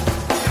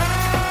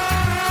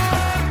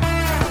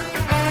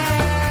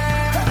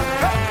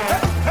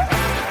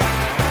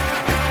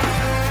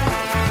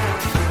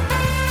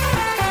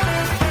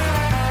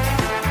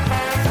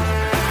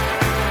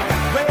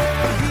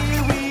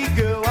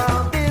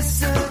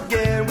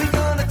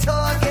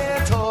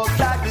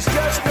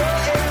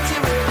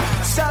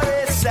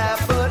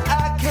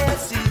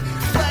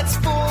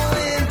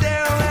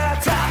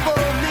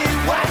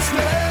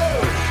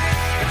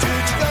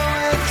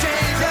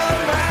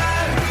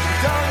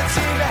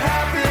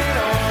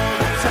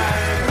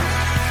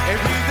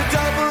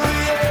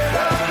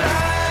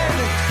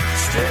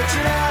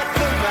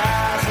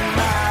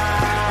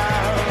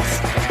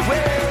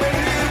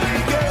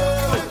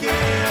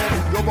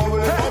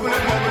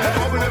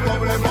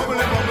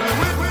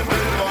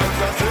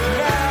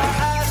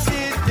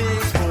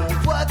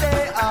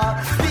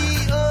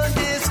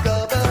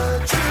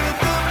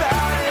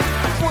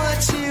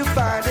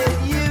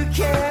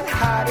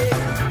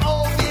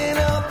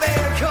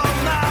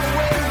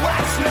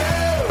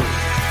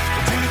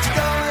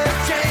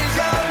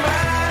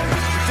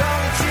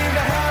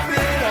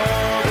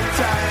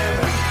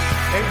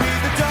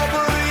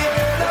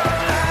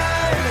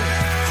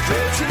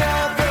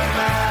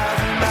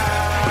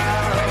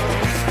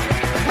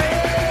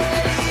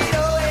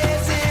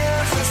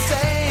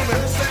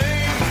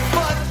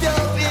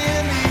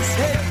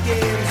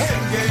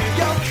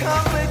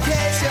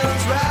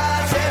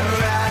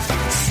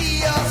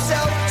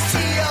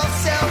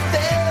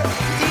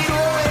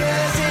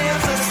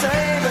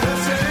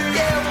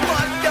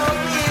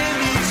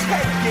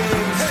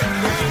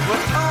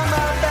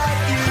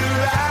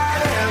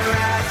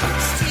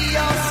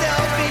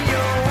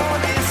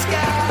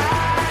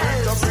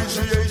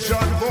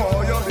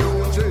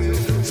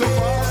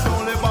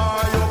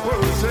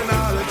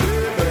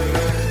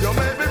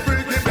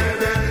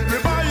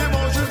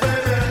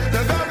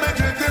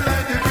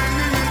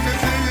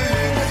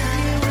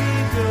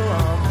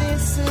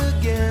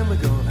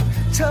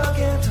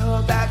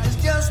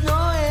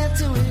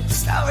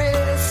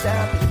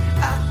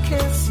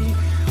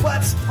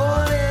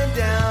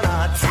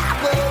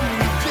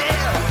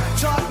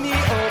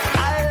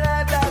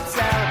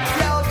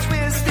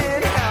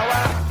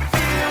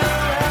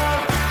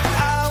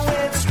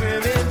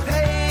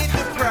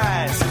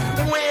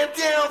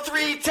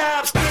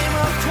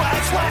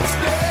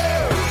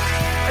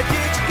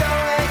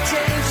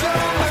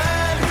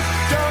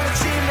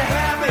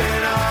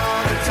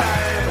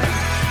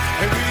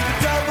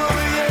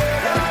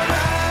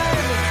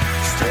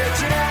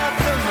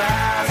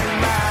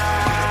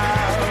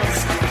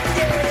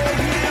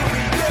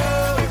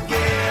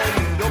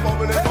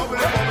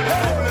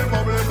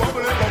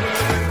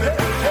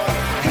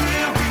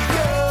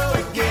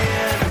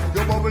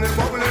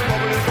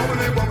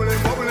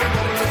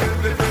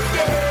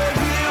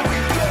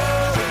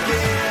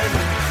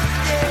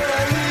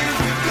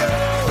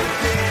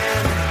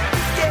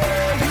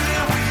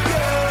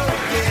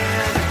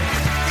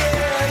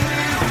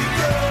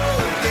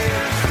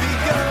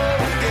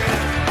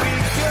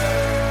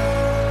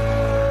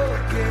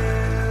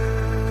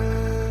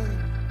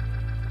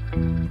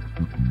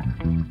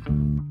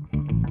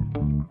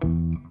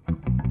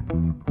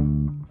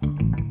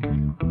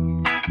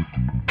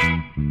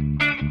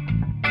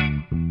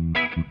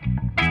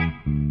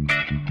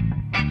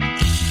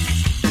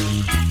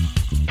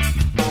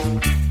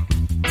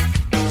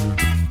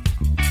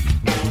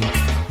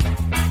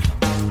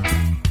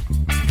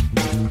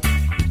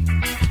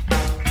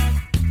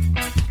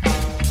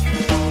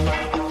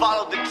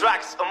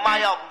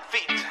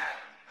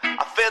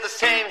 feel the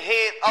same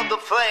heat of the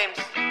flames,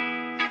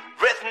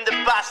 written the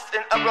past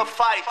in a rough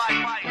fight.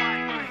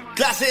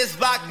 Glasses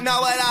back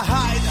now and I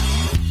hide,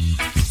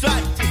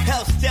 strike to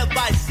hell step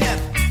by step.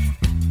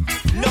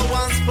 No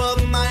one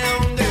spoke my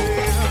own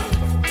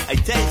name. I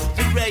taste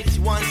the rage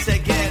once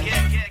again.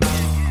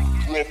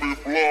 Dropping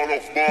blood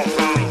off my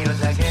hand.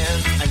 Because I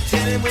can. I'm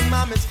dealing with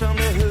mamas from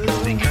the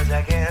hood. Because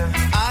I can.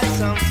 I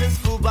sometimes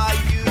fool by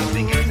you.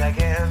 Because I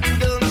can.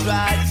 Don't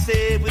try to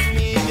stay with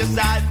me, cause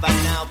I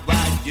find out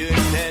what you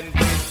intend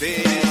with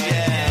this,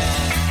 yeah.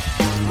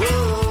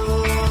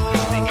 Whoa.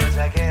 Because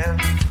I can.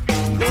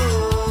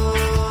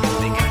 Whoa.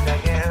 Because I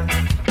can.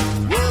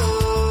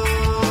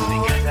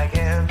 Whoa. Because I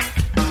can.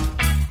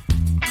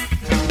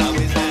 I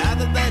wish I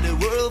had a better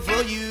world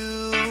for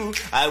you.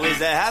 I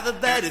wish I had a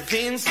better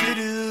things to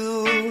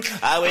do.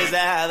 I wish I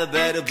had a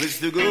better place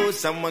to go.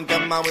 Someone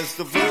got my wings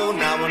to flow.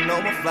 Now I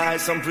know my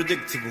flight's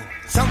unpredictable.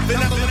 Something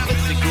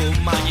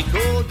physical,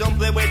 magical. Don't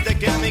play with the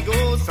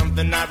chemicals.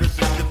 Something not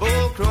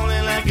resistible.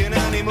 Crawling like an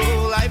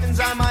animal. Life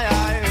inside my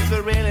eyes.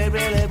 But really,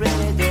 really,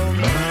 really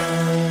don't mind.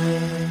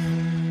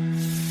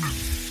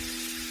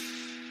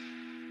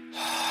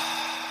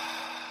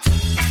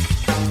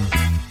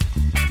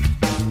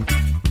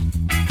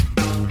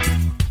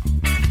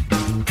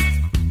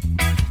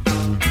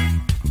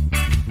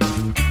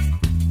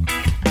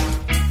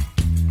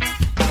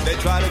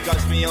 Try to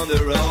catch me on the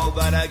road,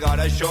 but I got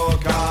a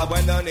shortcut.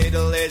 When the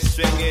needle is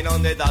swinging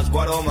on the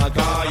dashboard of my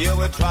car, you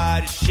will try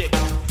to shake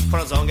for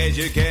as long as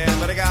you can,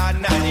 but I got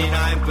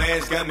 99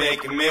 planes can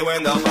make me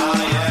win the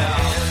fire.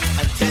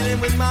 I'm dealing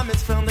with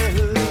mamas from the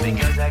hood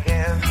because I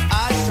can.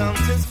 I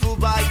sometimes fool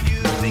by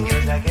you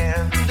because I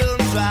can.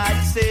 Don't try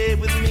to stay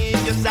with me,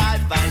 cause I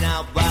find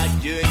out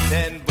what you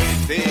intend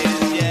with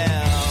this,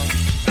 yeah.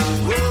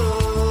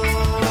 Whoa,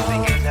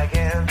 because I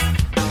can.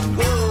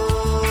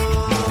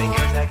 Whoa,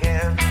 because I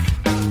can.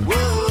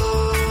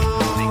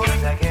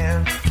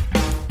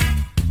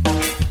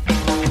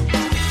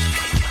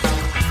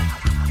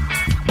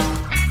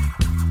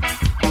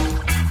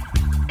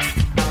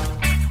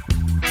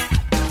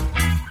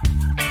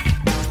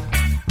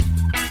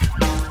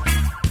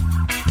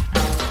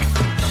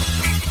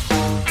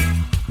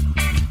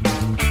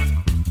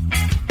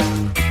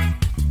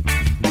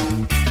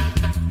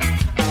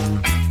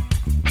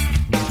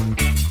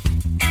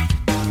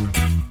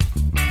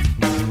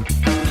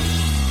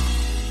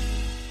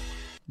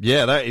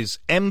 Yeah, that is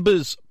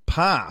Ember's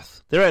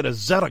Path. They're out of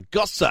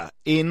Zaragoza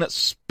in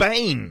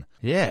Spain.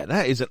 Yeah,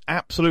 that is an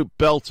absolute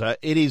belter.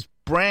 It is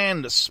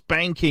brand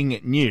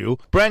spanking new.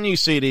 Brand new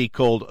CD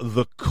called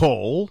The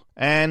Call.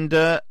 And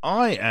I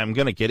am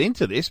going to get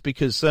into this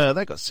because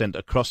that got sent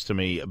across to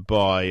me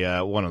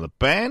by one of the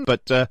band,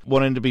 but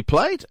wanting to be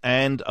played,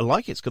 and I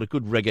like it. It's got a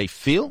good reggae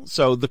feel.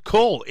 So The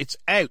Call, it's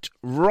out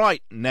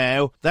right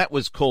now. That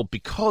was called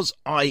Because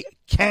I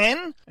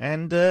Can,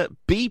 and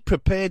be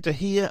prepared to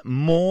hear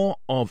more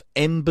of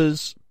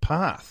Ember's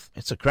Path.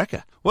 It's a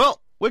cracker. Well,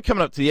 we're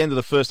coming up to the end of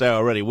the first hour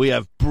already. We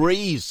have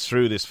breezed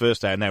through this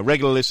first hour. Now,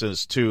 regular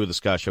listeners to The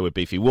Ska Show with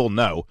Beefy will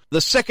know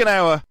the second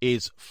hour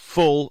is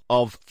full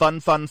of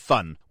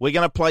fun. We're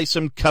going to play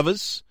some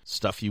covers,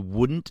 stuff you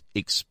wouldn't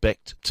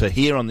expect to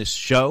hear on this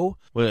show.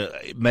 Well,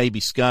 it may be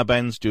ska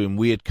bands doing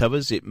weird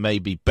covers. It may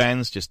be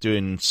bands just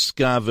doing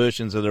ska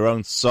versions of their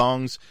own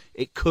songs.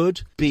 It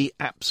could be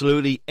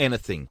absolutely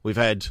anything. We've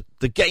had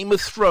the Game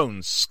of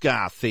Thrones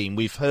ska theme.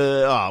 We've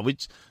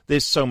heard...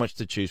 there's so much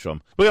to choose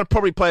from. We're going to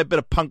probably play a bit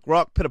of punk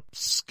rock, bit of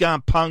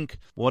ska punk,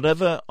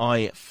 whatever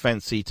I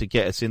fancy to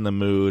get us in the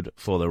mood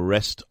for the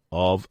rest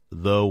of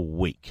the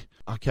week.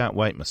 I can't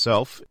wait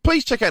myself.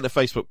 Please check out the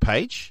Facebook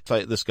page,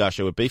 The Ska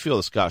Show with Beefy, or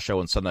The Ska Show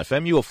on Sunday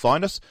FM. You will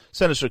find us.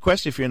 Send us a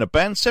request if you're in a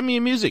band. Send me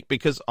your music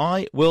because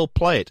I will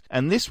play it.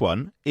 And this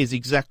one is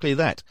exactly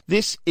that.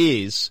 This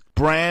is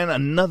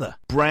another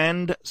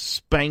brand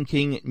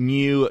spanking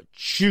new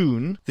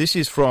tune. This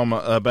is from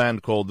a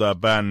band called the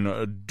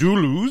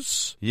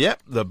Bandulus.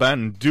 Yep, the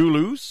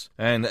Bandulus.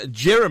 And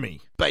Jeremy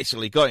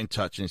basically got in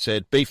touch and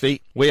said,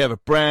 Beefy, we have a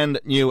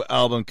brand new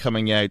album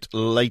coming out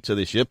later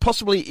this year,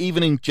 possibly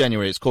even in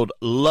January. It's called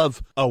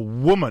Love a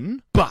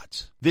Woman,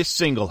 but this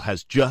single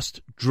has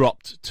just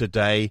dropped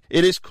today.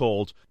 It is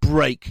called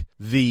Break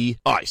the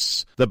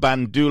Ice. The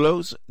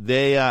Bandulos,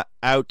 they are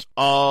out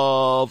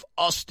of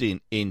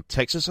Austin in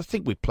Texas. I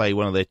think we played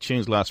one of their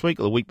tunes last week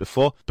or the week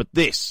before, but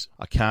this,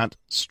 I can't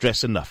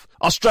stress enough.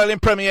 Australian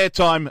premiere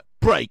time,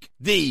 Break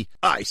the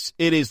Ice.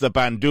 It is the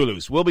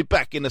Bandulus. We'll be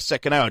back in the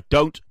second hour.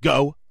 Don't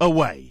go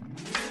away.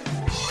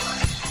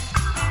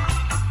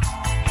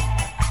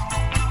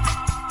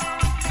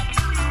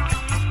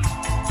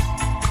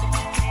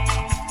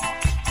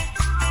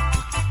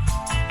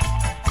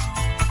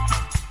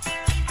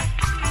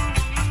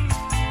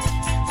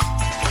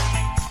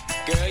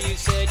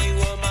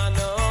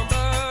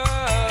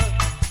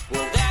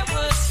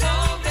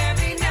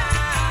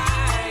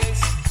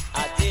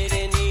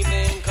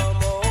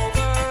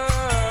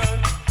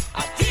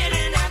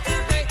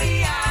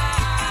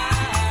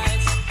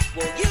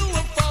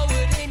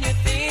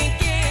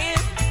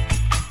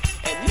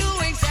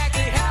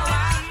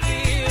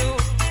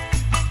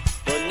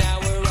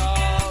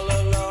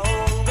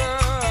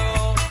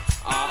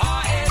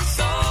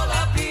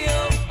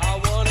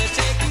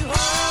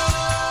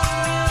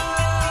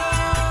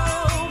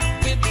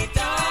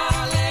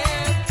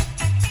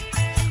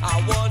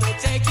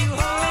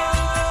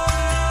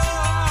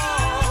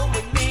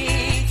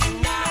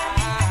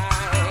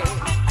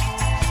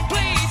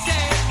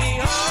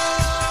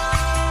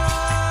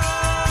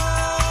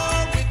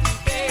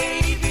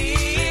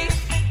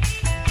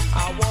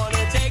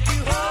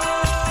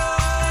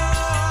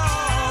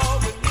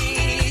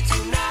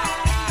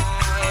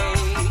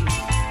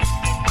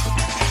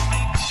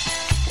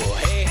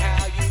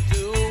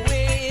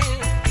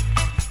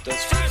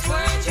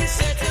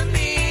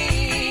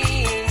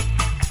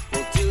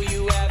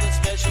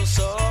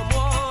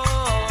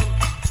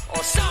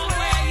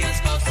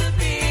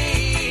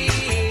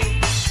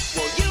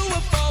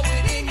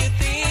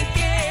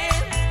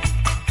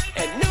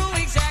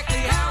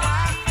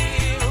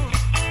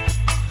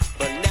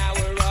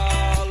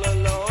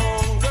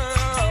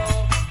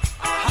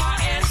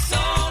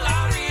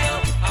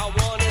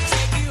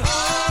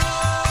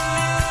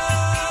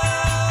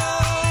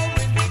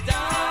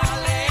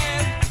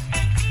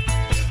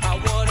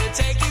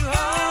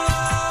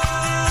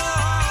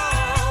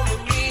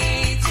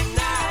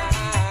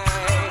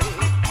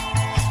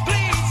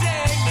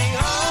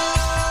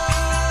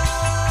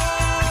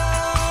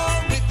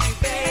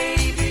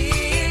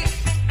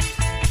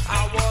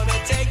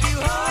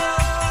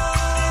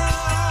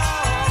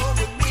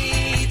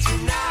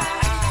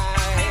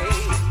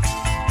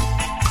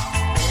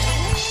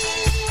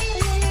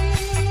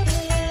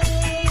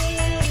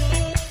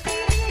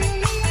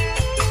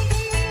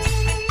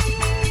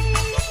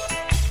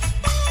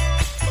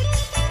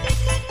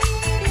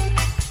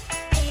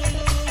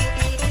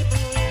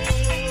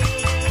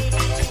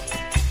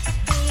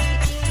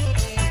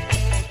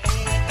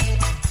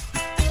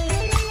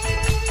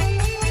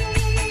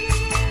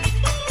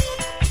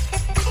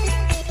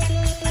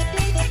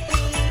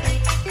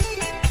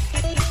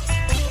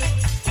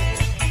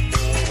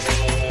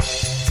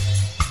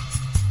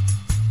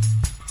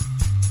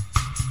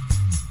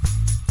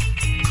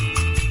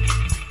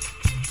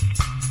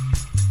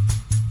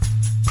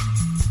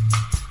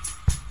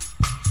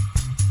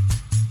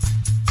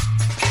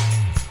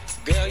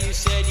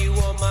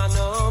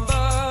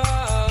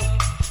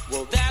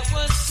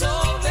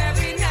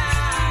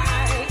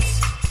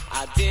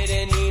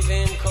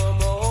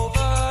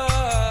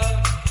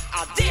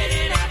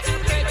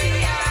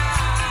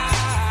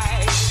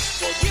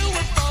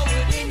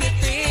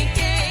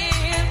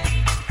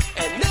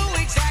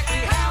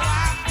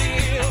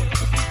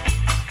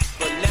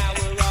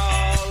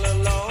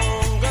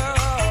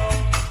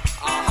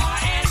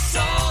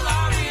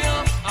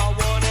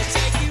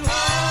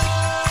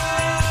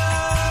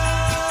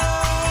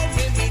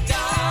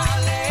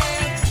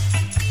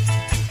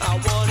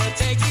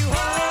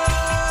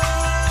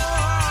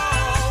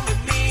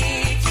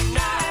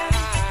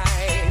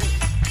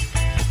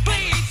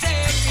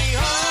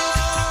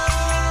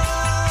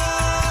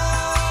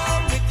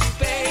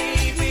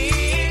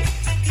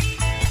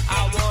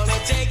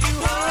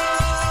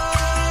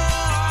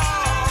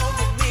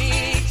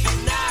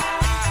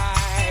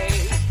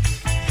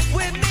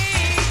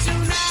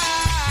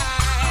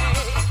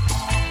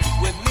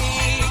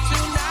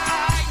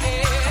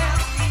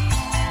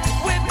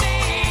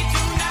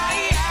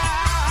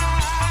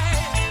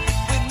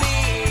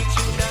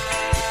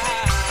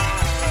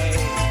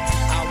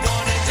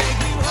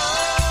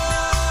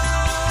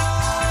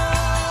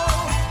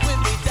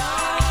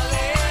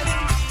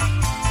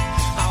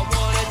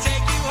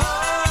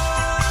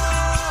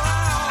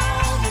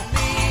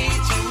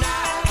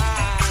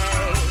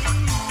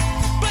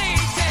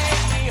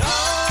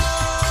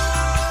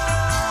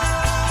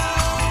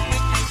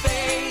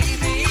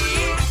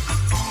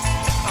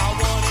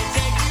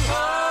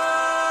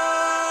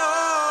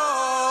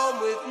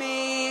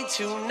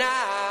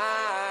 tonight.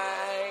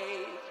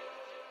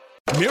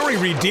 Mary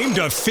redeemed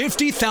a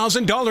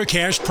 $50,000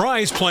 cash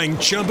prize playing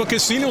Chumba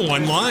Casino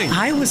online.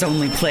 I was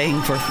only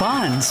playing for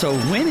fun, so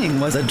winning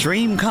was a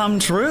dream come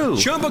true.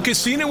 Chumba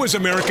Casino is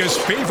America's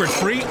favorite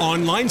free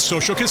online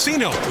social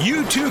casino.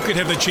 You too could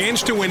have the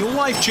chance to win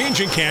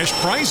life-changing cash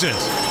prizes.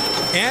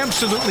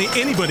 Absolutely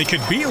anybody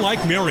could be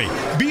like Mary.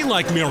 Be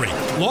like Mary.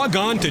 Log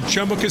on to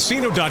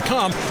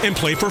ChumbaCasino.com and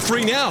play for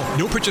free now.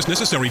 No purchase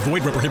necessary.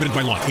 Void where prohibited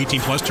by law. 18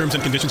 plus terms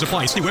and conditions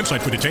apply. See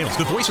website for details.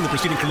 The voice in the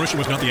preceding commercial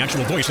was not the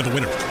actual voice of the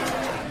winner.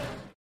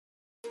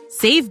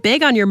 Save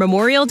big on your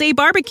Memorial Day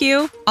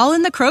barbecue, all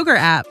in the Kroger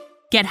app.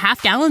 Get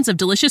half gallons of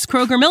delicious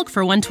Kroger milk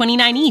for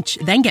 $1.29 each.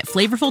 Then get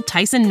flavorful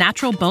Tyson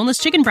natural boneless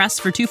chicken breasts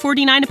for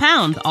 $2.49 a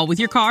pound, all with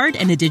your card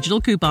and a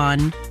digital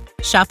coupon.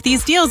 Shop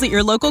these deals at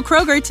your local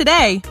Kroger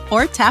today,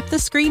 or tap the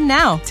screen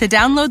now to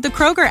download the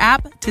Kroger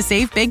app to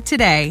save big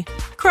today.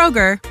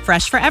 Kroger,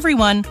 fresh for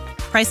everyone.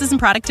 Prices and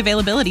product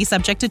availability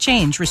subject to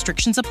change.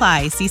 Restrictions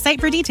apply. See site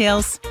for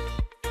details.